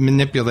been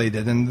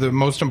manipulated, and the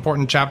most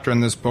important chapter in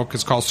this book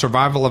is called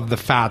Survival of the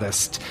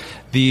Fattest.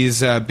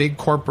 These big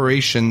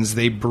corporations,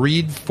 they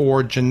breed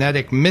for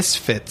genetic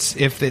misfits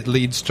if it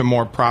leads to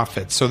more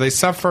profits. So they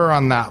suffer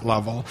on that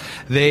level.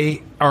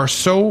 They are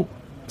so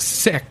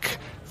sick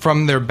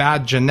from their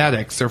bad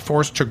genetics, they're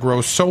forced to grow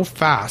so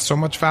fast, so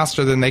much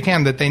faster than they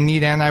can, that they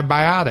need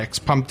antibiotics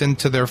pumped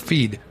into their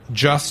feed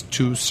just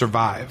to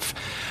survive.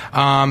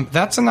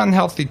 That's an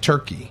unhealthy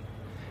turkey.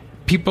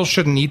 People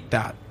shouldn't eat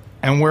that.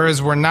 And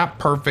whereas we're not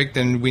perfect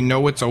and we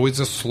know it's always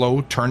a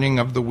slow turning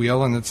of the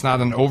wheel and it's not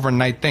an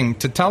overnight thing,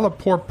 to tell a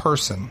poor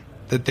person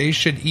that they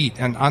should eat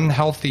an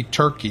unhealthy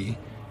turkey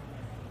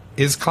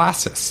is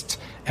classist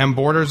and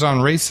borders on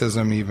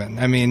racism even.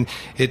 I mean,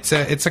 it's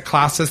a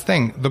classist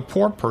thing. The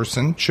poor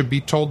person should be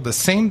told the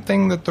same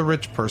thing that the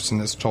rich person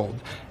is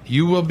told.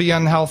 You will be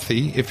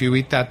unhealthy if you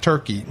eat that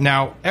turkey.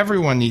 Now,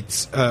 everyone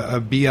eats a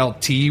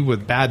BLT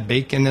with bad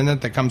bacon in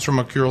it that comes from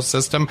a cruel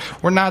system.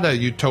 We're not a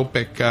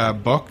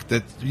utopic book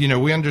that, you know,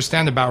 we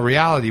understand about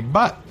reality,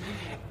 but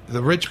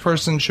the rich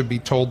person should be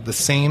told the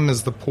same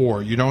as the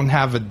poor. You don't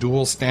have a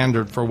dual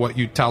standard for what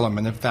you tell them.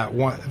 And if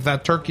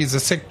that turkey is a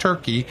sick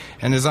turkey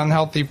and is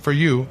unhealthy for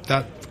you,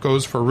 that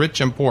goes for rich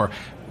and poor.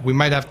 We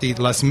might have to eat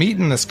less meat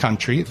in this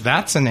country.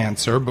 That's an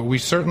answer, but we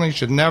certainly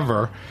should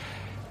never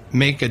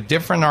make a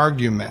different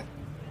argument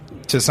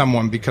to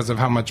someone because of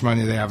how much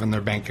money they have in their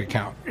bank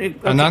account. Okay.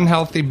 An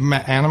unhealthy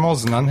animal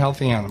is an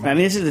unhealthy animal. I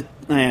mean, this is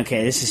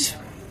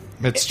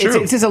it's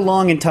true. It's just a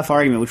long and tough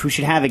argument, which we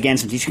should have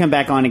against it. You should come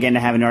back on again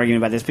to have an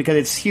argument about this, because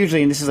it's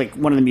hugely, and this is like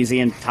one of the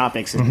museum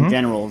topics in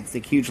general, it's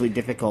like hugely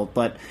difficult.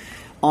 But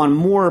on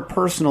more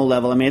personal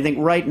level, I mean, I think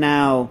right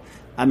now,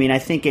 I mean, I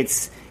think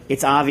it's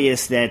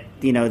obvious that,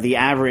 you know, the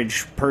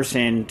average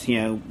person,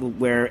 you know,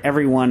 where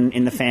everyone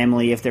in the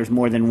family, if there's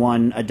more than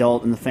one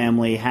adult in the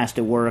family, has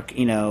to work,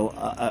 you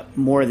know,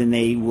 more than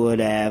they would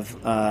have,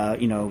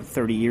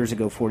 30 years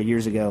ago, 40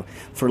 years ago,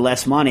 for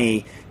less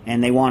money,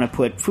 and they want to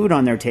put food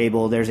on their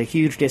table, there's a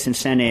huge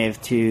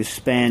disincentive to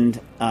spend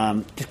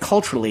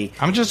culturally.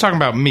 I'm just talking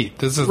about meat.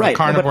 This is right,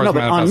 the carnivore's but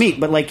manifesto. On meat.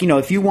 But, like, you know,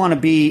 if you want to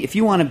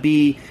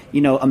be,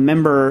 you know, a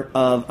member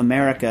of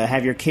America,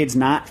 have your kids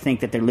not think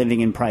that they're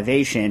living in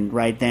privation,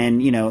 right? Then,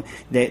 you know,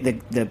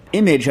 the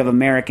image of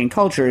American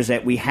culture is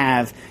that we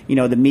have, you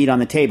know, the meat on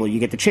the table.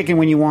 You get the chicken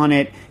when you want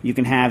it. You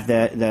can have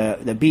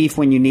the beef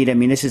when you need it. I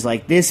mean, this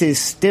is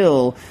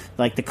still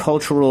like the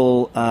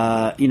cultural,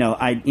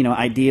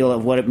 ideal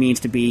of what it means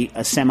to be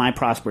a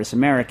semi-prosperous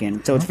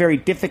American. So it's very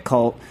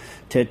difficult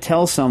to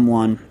tell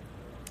someone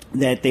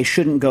that they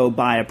shouldn't go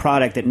buy a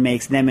product that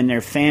makes them and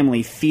their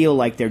family feel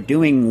like they're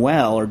doing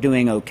well or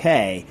doing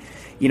okay.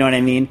 You know what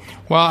I mean?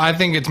 Well, I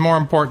think it's more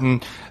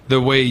important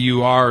the way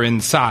you are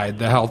inside,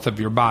 the health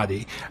of your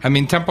body. I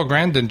mean, Temple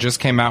Grandin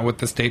just came out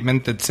with a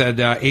statement that said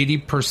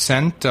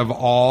 80% of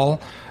all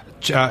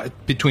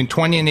between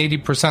 20 and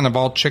 80% of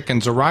all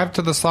chickens arrive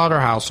to the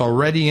slaughterhouse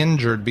already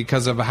injured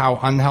because of how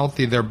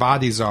unhealthy their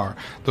bodies are.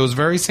 Those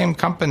very same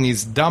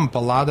companies dump a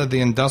lot of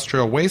the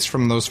industrial waste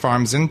from those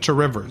farms into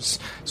rivers.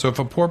 So if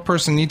a poor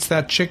person eats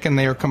that chicken,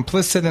 they are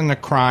complicit in a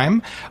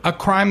crime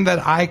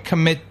that I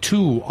commit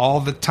to all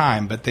the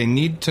time. But they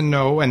need to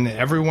know, and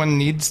everyone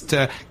needs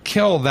to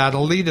kill that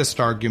elitist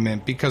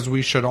argument, because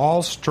we should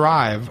all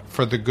strive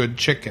for the good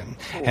chicken.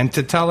 And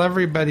to tell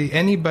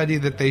anybody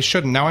that they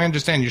shouldn't. Now, I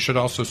understand you should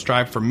also strive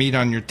strive for meat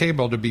on your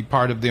table to be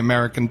part of the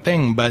American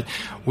thing, but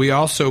we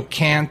also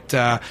can't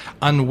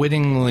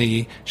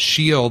unwittingly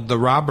shield the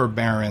robber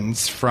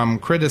barons from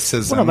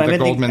criticism, the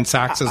Goldman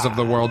Sachses of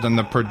the world and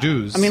the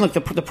Purdue's. I mean, look,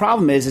 the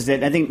problem is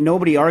that I think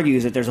nobody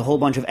argues that there's a whole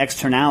bunch of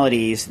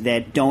externalities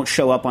that don't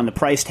show up on the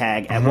price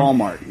tag at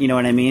Walmart. You know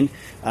what I mean?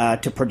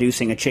 To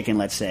producing a chicken,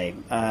 let's say.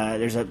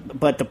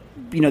 But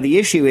the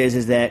issue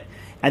is that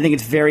I think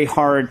it's very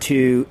hard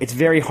to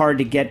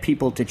get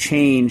people to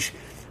change.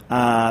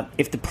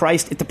 If the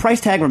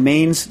price tag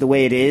remains the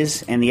way it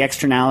is, and the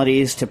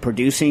externalities to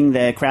producing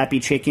the crappy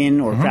chicken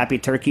or crappy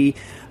turkey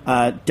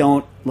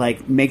don't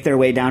make their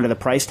way down to the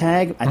price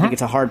tag, I think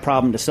it's a hard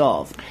problem to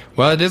solve.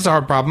 Well, it is a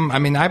hard problem. I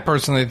mean, I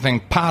personally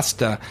think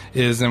pasta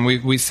is, and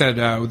we said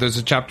there's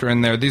a chapter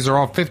in there. These are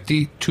all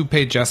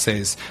 52-page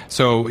essays,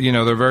 so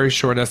they're very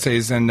short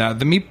essays. And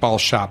the Meatball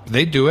Shop,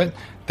 they do it.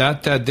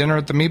 That dinner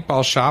at the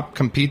Meatball Shop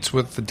competes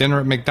with the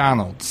dinner at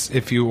McDonald's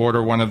if you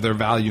order one of their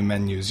value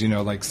menus,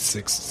 like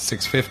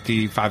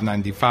 $6.50,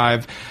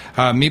 $5.95.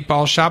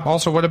 Meatball Shop.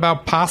 Also, what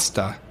about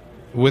pasta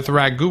with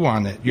ragu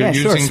on it? You're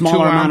using smaller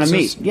 2 amount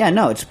ounces. of meat.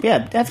 Yeah,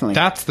 definitely.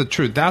 That's the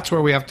truth. That's where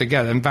we have to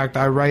get. In fact,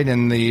 I write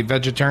in the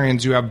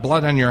Vegetarians You Have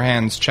Blood on Your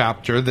Hands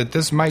chapter that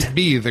this might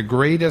be the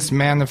greatest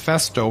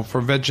manifesto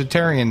for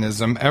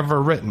vegetarianism ever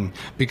written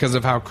because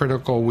of how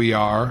critical we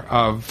are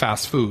of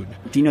fast food.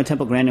 Do you know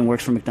Temple Grandin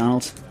works for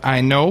McDonald's? I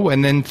know,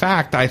 and in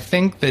fact, I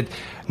think that,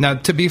 now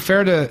to be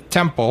fair to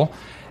Temple,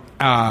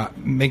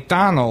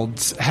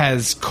 McDonald's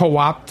has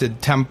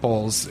co-opted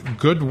Temple's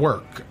good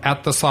work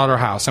at the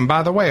slaughterhouse. And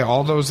by the way,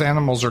 all those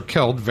animals are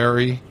killed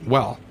very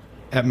well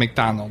at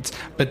McDonald's.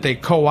 But they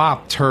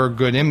co-opt her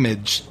good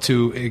image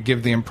to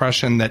give the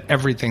impression that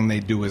everything they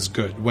do is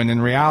good, when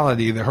in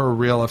reality, her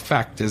real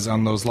effect is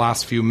on those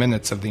last few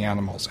minutes of the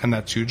animals. And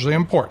that's hugely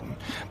important.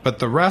 But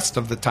the rest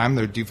of the time,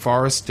 they're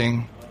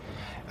deforesting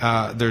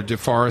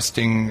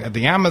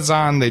the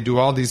Amazon. They do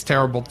all these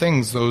terrible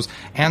things. Those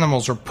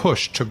animals are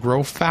pushed to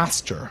grow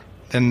faster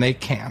than they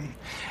can,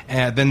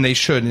 than they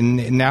should,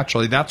 and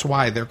naturally. That's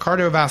why their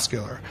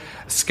cardiovascular,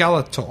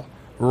 skeletal,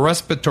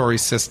 respiratory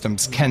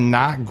systems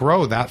cannot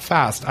grow that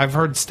fast. I've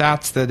heard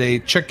stats that a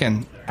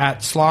chicken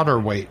at slaughter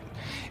weight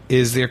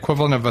is the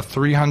equivalent of a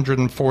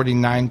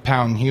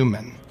 349-pound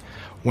human.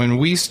 When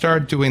we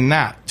start doing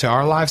that to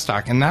our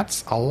livestock, and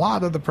that's a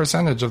lot of the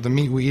percentage of the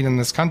meat we eat in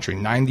this country,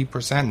 90%,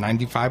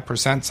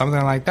 95%,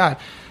 something like that,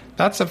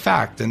 that's a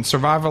fact. And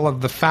survival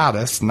of the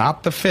fattest,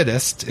 not the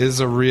fittest, is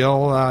a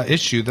real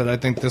issue that I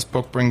think this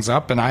book brings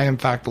up. And I, in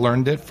fact,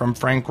 learned it from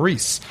Frank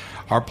Reese,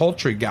 our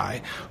poultry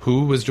guy,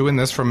 who was doing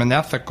this from an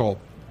ethical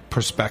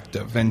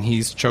perspective. And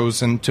he's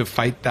chosen to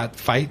fight that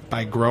fight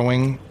by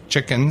growing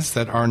chickens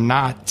that are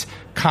not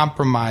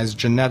compromised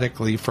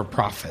genetically for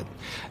profit.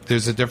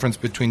 There's a difference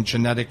between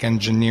genetic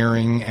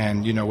engineering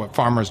and, what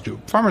farmers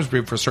do. Farmers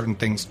breed for certain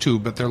things too,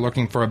 but they're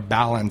looking for a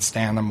balanced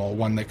animal,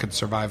 one that could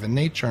survive in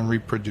nature and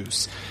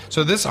reproduce.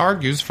 So this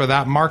argues for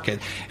that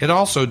market. It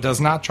also does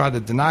not try to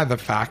deny the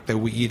fact that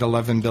we eat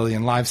 11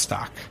 billion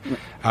livestock.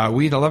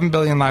 We eat 11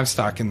 billion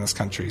livestock in this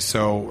country,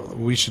 so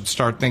we should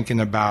start thinking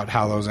about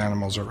how those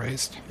animals are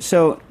raised.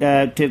 So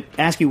to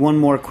ask you one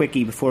more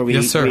quickie before we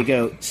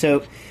go.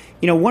 So,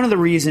 one of the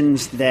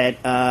reasons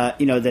that,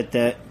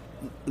 that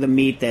the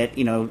meat that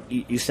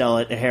you sell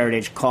at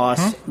Heritage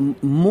costs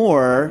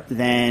more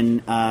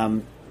than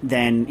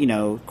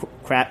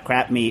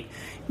crap meat.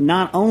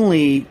 Not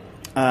only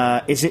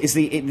is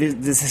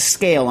the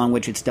scale on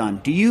which it's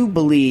done. Do you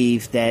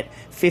believe that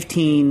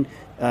 15,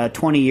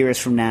 20 years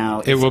from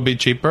now it will be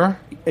cheaper?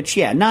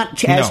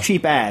 Not as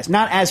cheap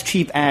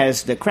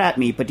as the crap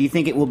meat, but do you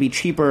think it will be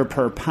cheaper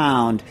per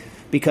pound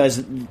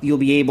because you'll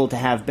be able to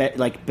have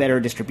better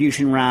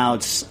distribution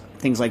routes?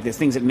 Things like this,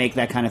 things that make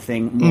that kind of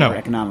thing more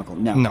economical.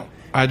 No,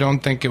 I don't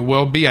think it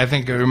will be. I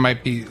think there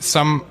might be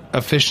some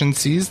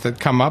efficiencies that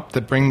come up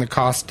that bring the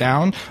cost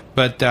down.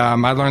 But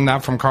I learned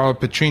that from Carlo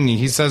Petrini.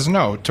 He says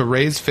no. To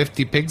raise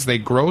 50 pigs, they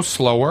grow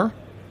slower.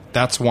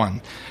 That's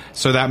one.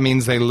 So that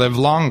means they live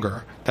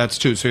longer. That's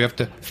two. So you have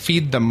to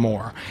feed them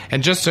more.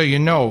 And just so you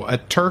know, a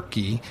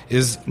turkey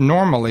is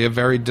normally a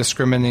very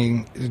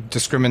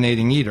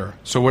discriminating eater.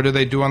 So what do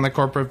they do on the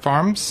corporate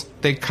farms?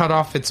 They cut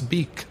off its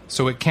beak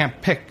so it can't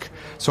pick.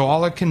 So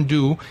all it can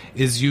do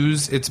is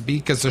use its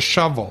beak as a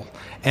shovel.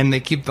 And they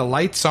keep the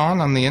lights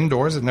on the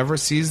indoors. It never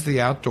sees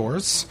the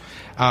outdoors.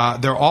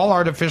 They're all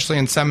artificially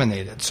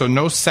inseminated, so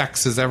no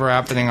sex is ever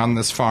happening on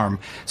this farm.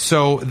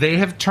 So they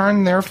have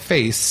turned their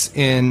face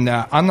in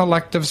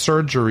unelective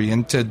surgery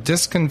into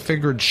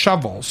disconfigured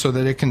shovel so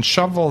that it can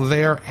shovel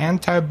their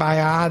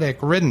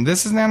antibiotic-ridden.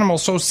 This is an animal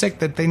so sick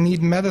that they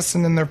need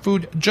medicine in their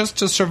food just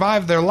to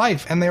survive their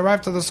life, and they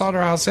arrive to the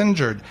slaughterhouse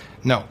injured.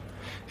 No,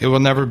 it will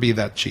never be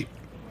that cheap.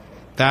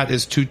 That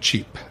is too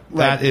cheap.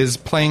 that is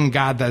playing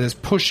God, that is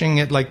pushing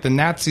it like the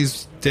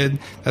Nazis did.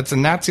 That's a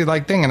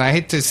Nazi-like thing, and I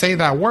hate to say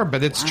that word,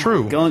 but it's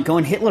true.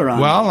 Going Hitler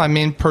on. Well, I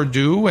mean,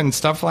 Purdue and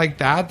stuff like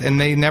that,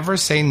 and they never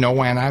say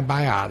no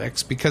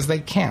antibiotics because they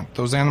can't.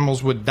 Those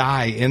animals would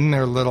die in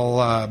their little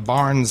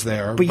barns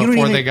there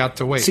before they got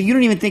to wait. So you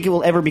don't even think it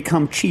will ever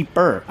become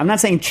cheaper? I'm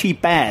not saying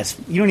cheap as.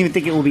 You don't even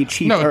think it will be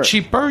cheaper? No,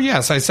 cheaper,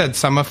 yes. I said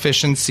some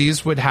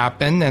efficiencies would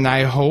happen, and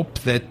I hope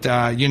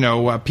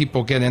that,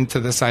 people get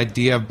into this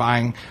idea of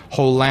buying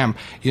whole lamb.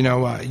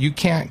 You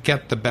can't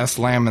get the best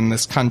lamb in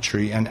this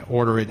country and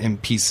order it in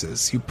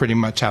pieces. You pretty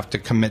much have to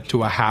commit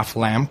to a half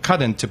lamb,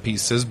 cut into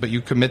pieces, but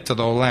you commit to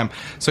the whole lamb.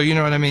 So you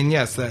know what I mean?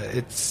 Yes,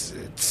 it's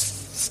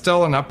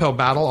still an uphill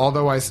battle,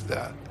 although I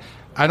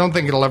don't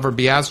think it'll ever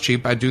be as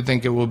cheap. I do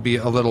think it will be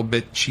a little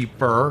bit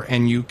cheaper,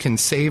 and you can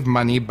save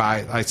money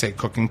by, I say,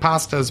 cooking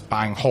pastas,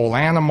 buying whole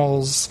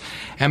animals.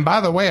 And by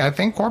the way, I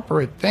think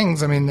corporate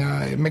things,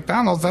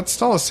 McDonald's, that's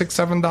still a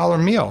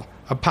 $6-7 meal.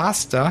 A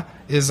pasta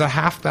is a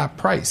half that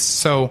price.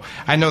 So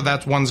I know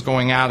that one's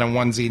going out and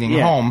one's eating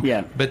home,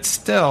 but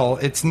still,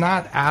 it's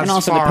not as far as it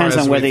also depends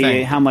on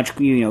whether how much,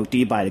 do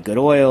you buy the good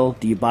oil?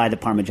 Do you buy the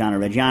Parmigiano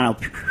Reggiano?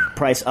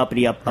 Price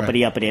uppity up.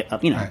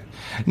 Right.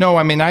 No,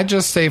 I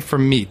just say for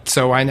meat.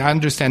 So I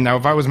understand now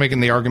if I was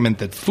making the argument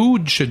that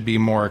food should be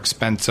more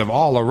expensive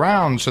all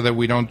around so that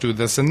we don't do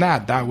this and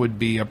that would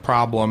be a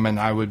problem and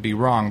I would be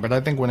wrong. But I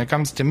think when it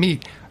comes to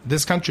meat,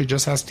 this country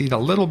just has to eat a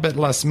little bit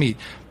less meat.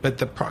 But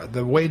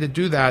the way to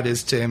do that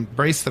is to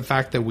embrace the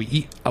fact that we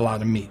eat a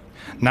lot of meat.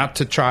 Not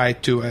to try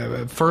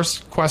to,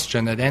 first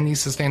question at any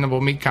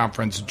sustainable meat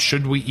conference,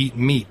 should we eat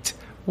meat?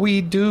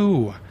 We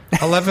do.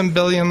 11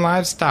 billion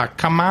livestock.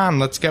 Come on,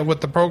 let's get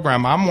with the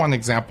program. I'm one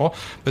example,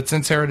 but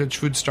since Heritage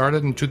Food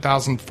started in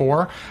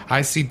 2004,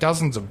 I see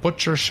dozens of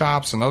butcher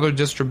shops and other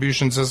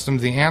distribution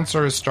systems. The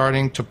answer is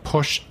starting to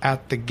push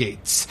at the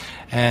gates,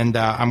 and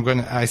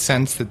I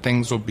sense that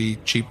things will be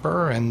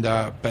cheaper, and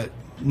but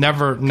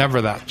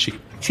never that cheap.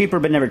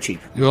 Cheaper, but never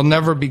cheap. You'll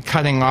never be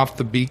cutting off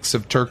the beaks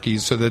of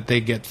turkeys so that they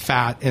get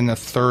fat in a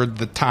third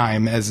the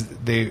time as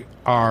they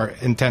are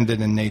intended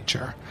in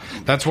nature.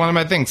 That's one of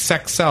my things.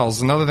 Sex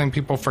sells. Another thing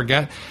people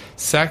forget,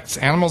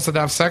 animals that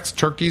have sex,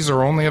 turkeys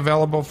are only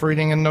available for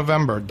eating in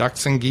November.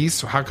 Ducks and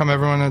geese, how come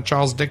everyone in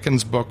Charles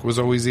Dickens' book was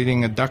always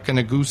eating a duck and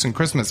a goose in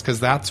Christmas?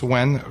 Because that's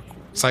when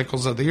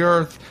cycles of the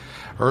Earth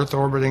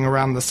orbiting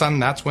around the sun,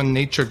 that's when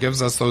nature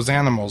gives us those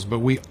animals. But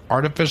we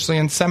artificially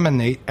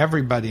inseminate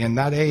everybody, and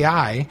that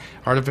AI,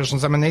 artificial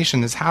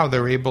insemination, is how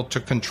they're able to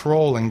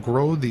control and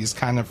grow these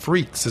kind of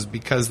freaks, is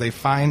because they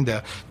find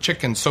a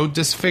chicken so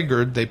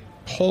disfigured, they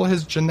pull him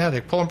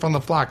from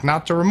the flock,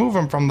 not to remove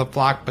him from the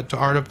flock, but to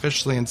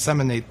artificially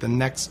inseminate the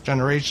next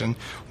generation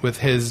with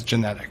his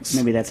genetics.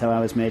 Maybe that's how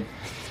I was made.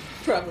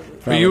 Probably.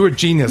 But you were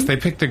genius. They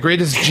picked the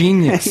greatest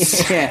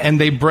genius,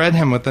 and they bred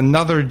him with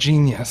another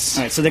genius.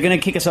 All right, so they're going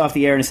to kick us off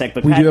the air in a sec.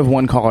 But we do have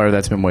one caller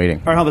that's been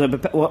waiting. All right,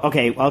 hold on.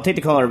 Okay, I'll take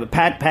the caller. But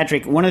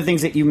Patrick, one of the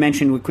things that you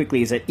mentioned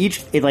quickly is that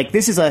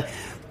this is a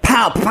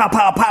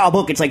pow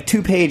book. It's like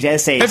 2-page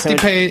essays.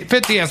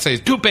 50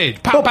 essays,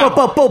 2-page, pow.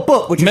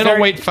 Which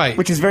middleweight fight.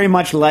 Which is very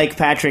much like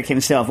Patrick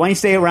himself. Why don't you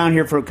stay around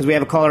here because we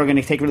have a caller we're going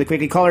to take really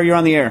quickly. Caller, you're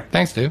on the air.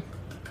 Thanks, dude.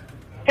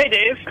 Hey,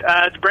 Dave.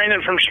 It's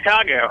Brandon from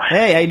Chicago.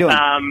 Hey, how you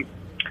doing?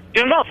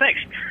 Doing well, thanks.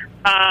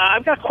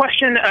 I've got a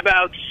question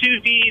about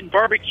sous vide,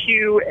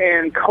 barbecue,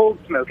 and cold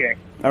smoking.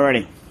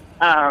 Alrighty.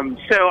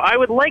 So I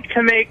would like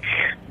to make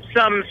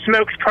some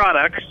smoked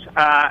products,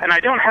 and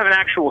I don't have an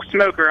actual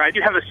smoker. I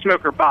do have a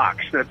smoker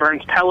box that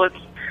burns pellets,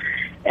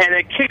 and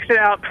it kicks it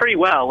out pretty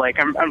well. Like,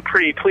 I'm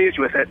pretty pleased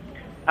with it.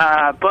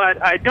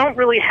 But I don't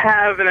really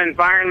have an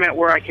environment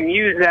where I can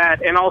use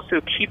that and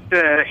also keep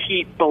the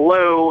heat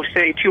below,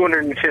 say,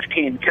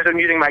 215, because I'm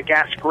using my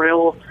gas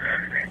grill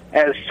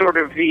as sort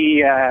of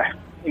the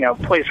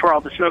place where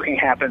all the smoking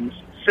happens.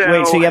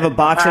 So you have a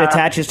box that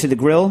attaches to the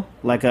grill,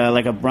 like a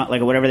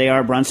whatever they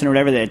are, Brunson or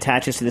whatever, that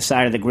attaches to the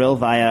side of the grill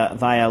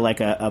via like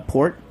a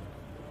port?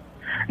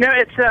 No,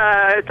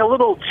 it's a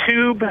little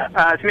tube.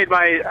 It's made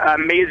by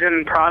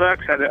Mason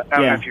Products. I don't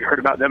know if you've heard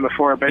about them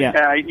before, but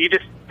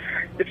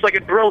it's like a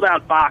drilled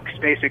out box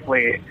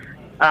basically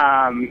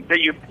that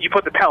you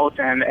put the pellets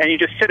in, and you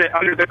just sit it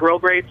under the grill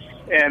grates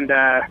and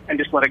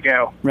just let it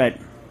go. Right.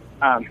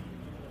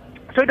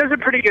 So it does a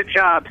pretty good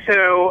job.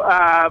 So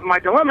my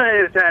dilemma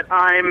is that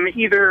I'm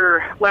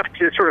either left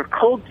to sort of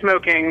cold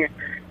smoking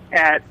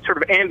at sort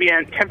of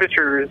ambient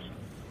temperatures,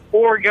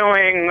 or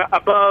going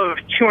above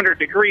 200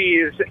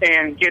 degrees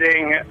and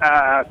getting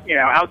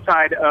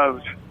outside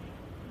of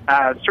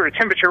sort of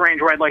temperature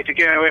range where I'd like to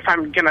go if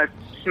I'm going to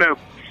smoke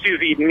sous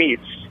vide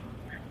meats.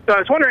 So I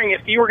was wondering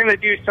if you were going to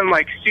do some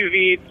like sous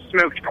vide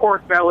smoked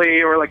pork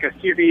belly or like a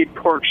sous vide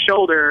pork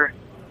shoulder.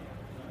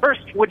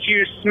 First, would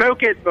you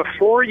smoke it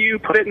before you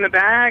put it in the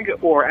bag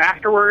or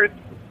afterwards?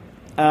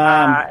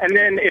 And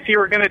then if you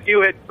were going to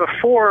do it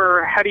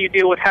before, how do you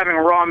deal with having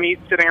raw meat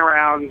sitting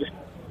around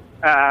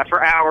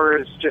for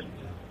hours, just,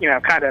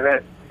 kind of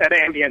at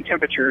ambient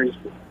temperatures,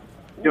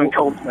 doing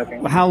cold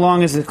smoking? How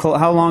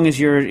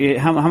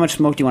much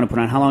smoke do you want to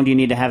put on? How long do you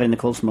need to have it in the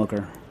cold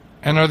smoker?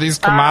 And are these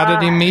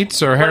commodity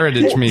meats or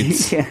heritage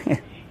meats?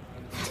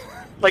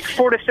 Like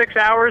 4 to 6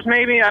 hours,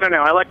 maybe. I don't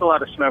know. I like a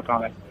lot of smoke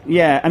on it.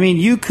 Yeah, I mean,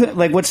 you could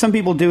like what some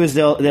people do is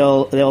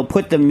they'll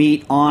put the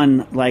meat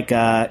on like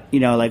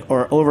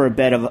or over a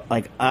bed of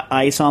like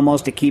ice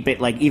almost to keep it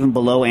like even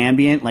below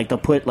ambient. Like they'll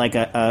put like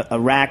a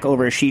rack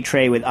over a sheet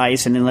tray with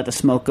ice and then let the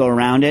smoke go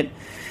around it.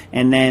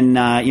 And then,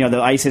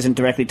 the ice isn't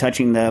directly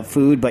touching the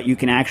food, but you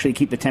can actually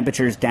keep the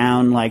temperatures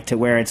down, like, to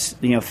where it's,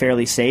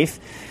 fairly safe.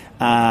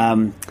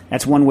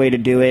 That's one way to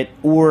do it.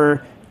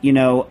 Or,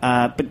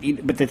 but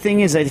the thing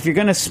is that if you're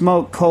going to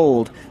smoke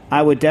cold,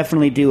 I would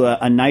definitely do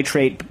a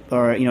nitrate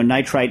or,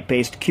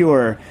 nitrite-based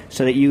cure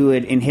so that you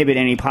would inhibit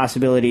any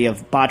possibility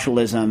of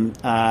botulism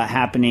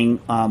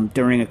happening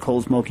during a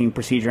cold smoking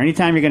procedure.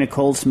 Anytime you're going to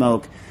cold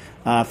smoke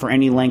for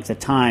any length of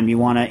time, you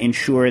want to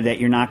ensure that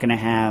you're not going to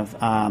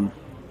have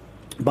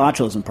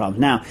botulism problems.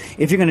 Now,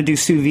 if you're going to do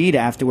sous vide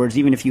afterwards,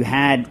 even if you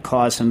had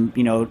caused some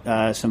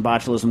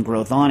botulism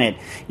growth on it,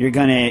 you're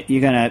gonna,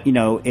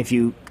 if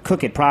you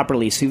cook it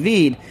properly sous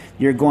vide,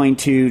 you're going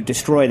to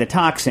destroy the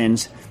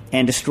toxins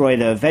and destroy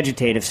the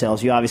vegetative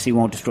cells. You obviously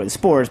won't destroy the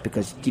spores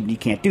because you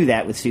can't do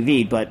that with sous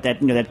vide, but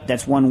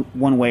that's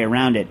one way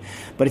around it.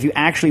 But if you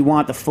actually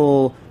want the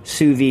full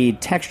sous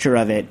vide texture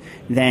of it,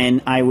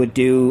 then I would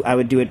do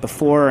it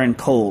before and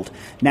cold.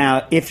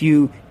 Now, if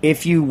you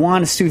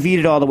want to sous vide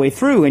it all the way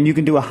through and you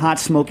can do a hot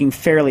smoking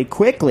fairly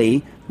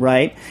quickly,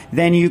 right?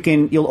 Then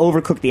you'll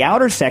overcook the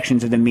outer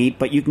sections of the meat,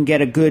 but you can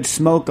get a good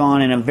smoke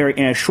on in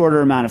a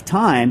shorter amount of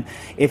time.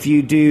 If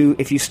you do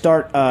a sous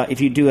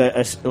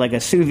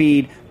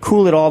vide,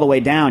 cool it all the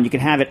way down. You can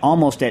have it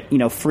almost at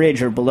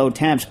fridge or below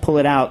temps. Pull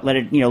it out, let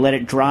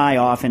it dry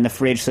off in the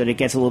fridge so that it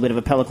gets a little bit of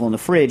a pellicle in the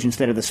fridge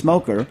instead of the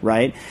smoker,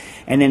 right?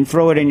 And then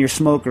throw it in your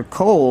smoker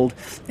cold,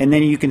 and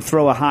then you can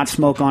throw a hot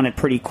smoke on it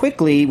pretty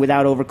quickly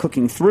without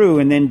overcooking through,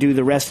 and then do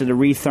the rest of the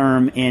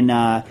retherm in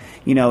a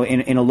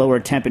lower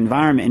temp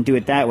environment and do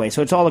it that way.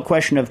 So it's all a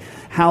question of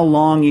how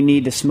long you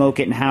need to smoke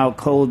it and how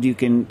cold you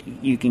can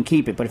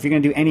keep it. But if you're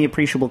going to do any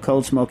appreciable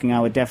cold smoking,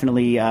 I would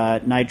definitely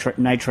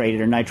nitrate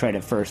it or nitrite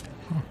it first.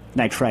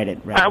 Nitrite it,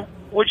 right?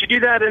 Would you do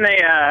that in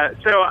a...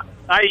 so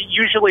I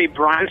usually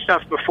brine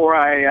stuff before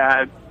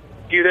I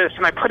do this,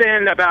 and I put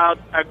in about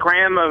a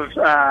gram of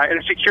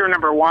Insecure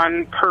number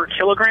 1 per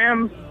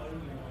kilogram.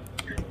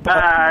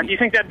 Do you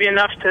think that'd be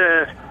enough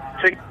to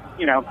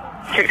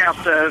kick out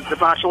the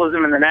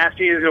botulism and the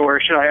nasties, or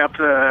should I up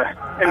the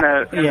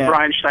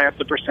brine? Should I up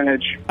the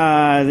percentage?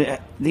 The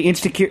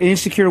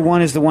Insecure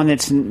one is the one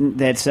that's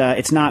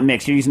it's not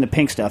mixed. You're using the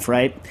pink stuff,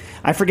 right?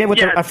 I forget what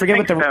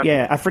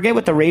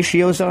the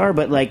ratios are,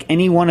 but like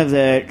any one of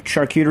the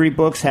charcuterie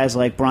books has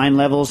like brine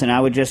levels, and I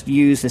would just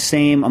use the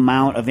same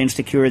amount of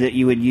Insecure that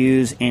you would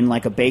use in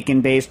like a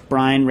bacon-based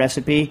brine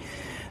recipe.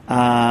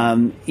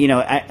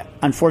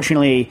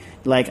 Unfortunately,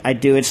 like I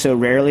do it so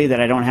rarely that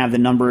I don't have the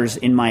numbers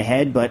in my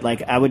head, but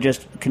like I would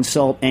just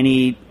consult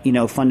any,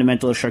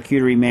 fundamental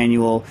charcuterie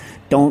manual.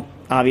 Don't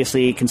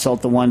obviously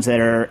consult the ones that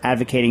are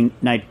advocating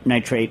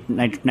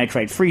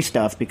nitrite-free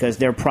stuff because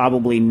they're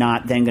probably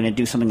not then going to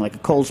do something like a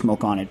cold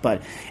smoke on it.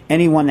 But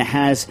anyone that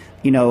has,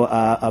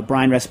 a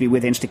brine recipe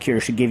with Insecure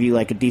should give you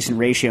like a decent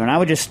ratio, and I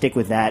would just stick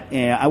with that.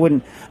 I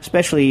wouldn't,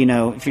 especially,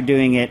 if you're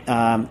doing it,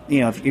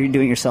 if you're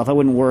doing it yourself, I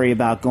wouldn't worry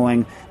about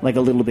going like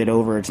a little bit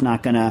over. It's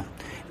not gonna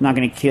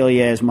kill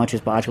you as much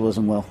as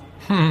botulism will.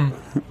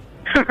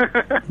 All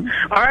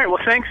right. Well,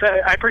 thanks.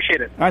 I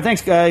appreciate it. All right.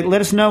 Thanks. Let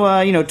us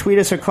know. Tweet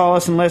us or call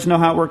us and let us know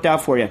how it worked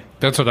out for you.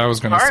 That's what I was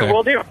going to say. All right.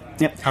 We'll do.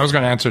 Yep. I was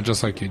going to answer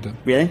just like you did.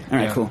 Really? All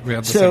right. Cool. We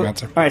had the same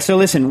answer. All right. So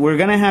listen, we're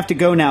going to have to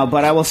go now,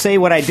 but I will say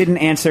what I didn't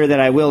answer that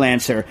I will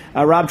answer.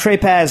 Rob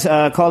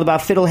Trepaz called about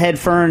fiddlehead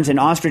ferns and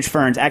ostrich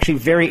ferns. Actually,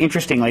 very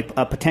interesting. Like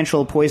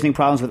potential poisoning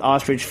problems with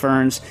ostrich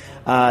ferns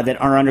that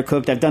are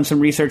undercooked. I've done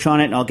some research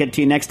on it, and I'll get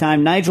to you next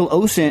time. Nigel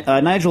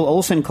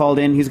Olson called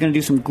in. He's going to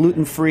do some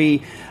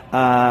gluten-free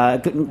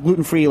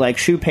like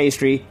choux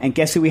pastry. And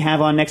guess who we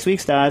have on next week,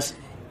 Stas?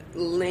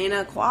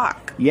 Lena Kwok.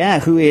 Yeah,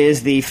 who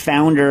is the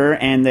founder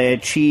and the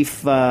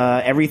chief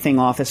everything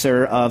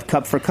officer of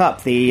Cup for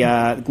Cup, the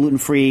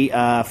gluten-free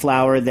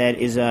flour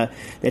that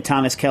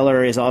Thomas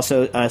Keller is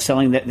also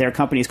selling. Their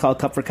company is called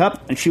Cup for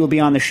Cup, and she will be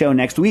on the show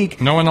next week.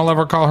 No one will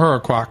ever call her a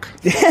quack.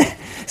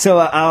 So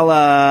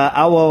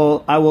I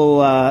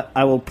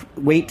will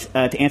wait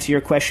to answer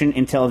your question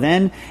until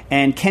then.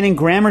 And Ken in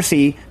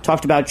Gramercy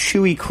talked about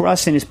chewy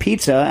crust in his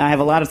pizza. I have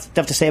a lot of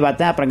stuff to say about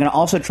that, but I'm going to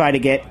also try to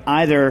get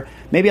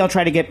maybe I'll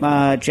try to get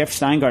Jeff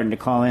Steingarten to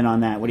call in on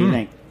that. What do you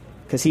think?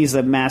 Because he's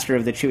the master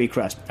of the chewy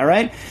crust. All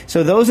right?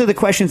 So those are the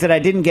questions that I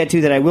didn't get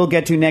to that I will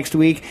get to next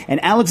week. And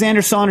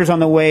Alexander Saunders on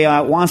the way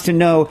wants to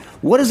know,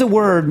 what is a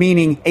word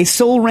meaning a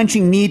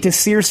soul-wrenching need to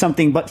sear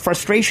something but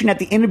frustration at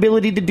the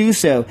inability to do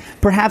so?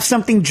 Perhaps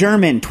something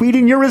German. Tweet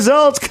in your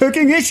results.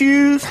 Cooking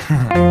issues.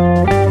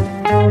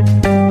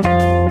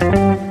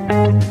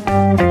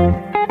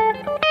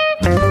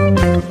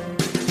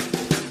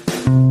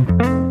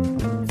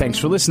 Thanks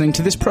for listening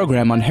to this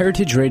program on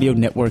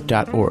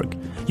heritageradionetwork.org.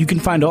 You can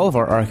find all of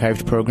our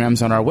archived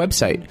programs on our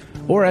website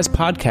or as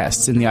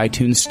podcasts in the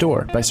iTunes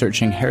Store by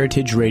searching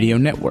Heritage Radio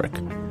Network.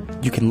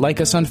 You can like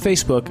us on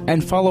Facebook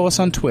and follow us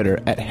on Twitter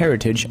at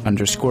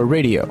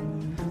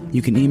heritage_radio.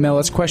 You can email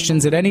us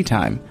questions at any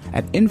time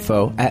at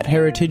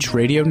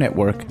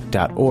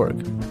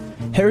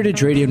info@heritageradionetwork.org.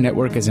 Heritage Radio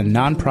Network is a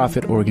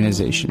non-profit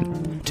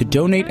organization. To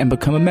donate and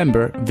become a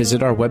member,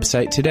 visit our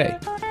website today.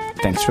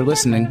 Thanks for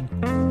listening.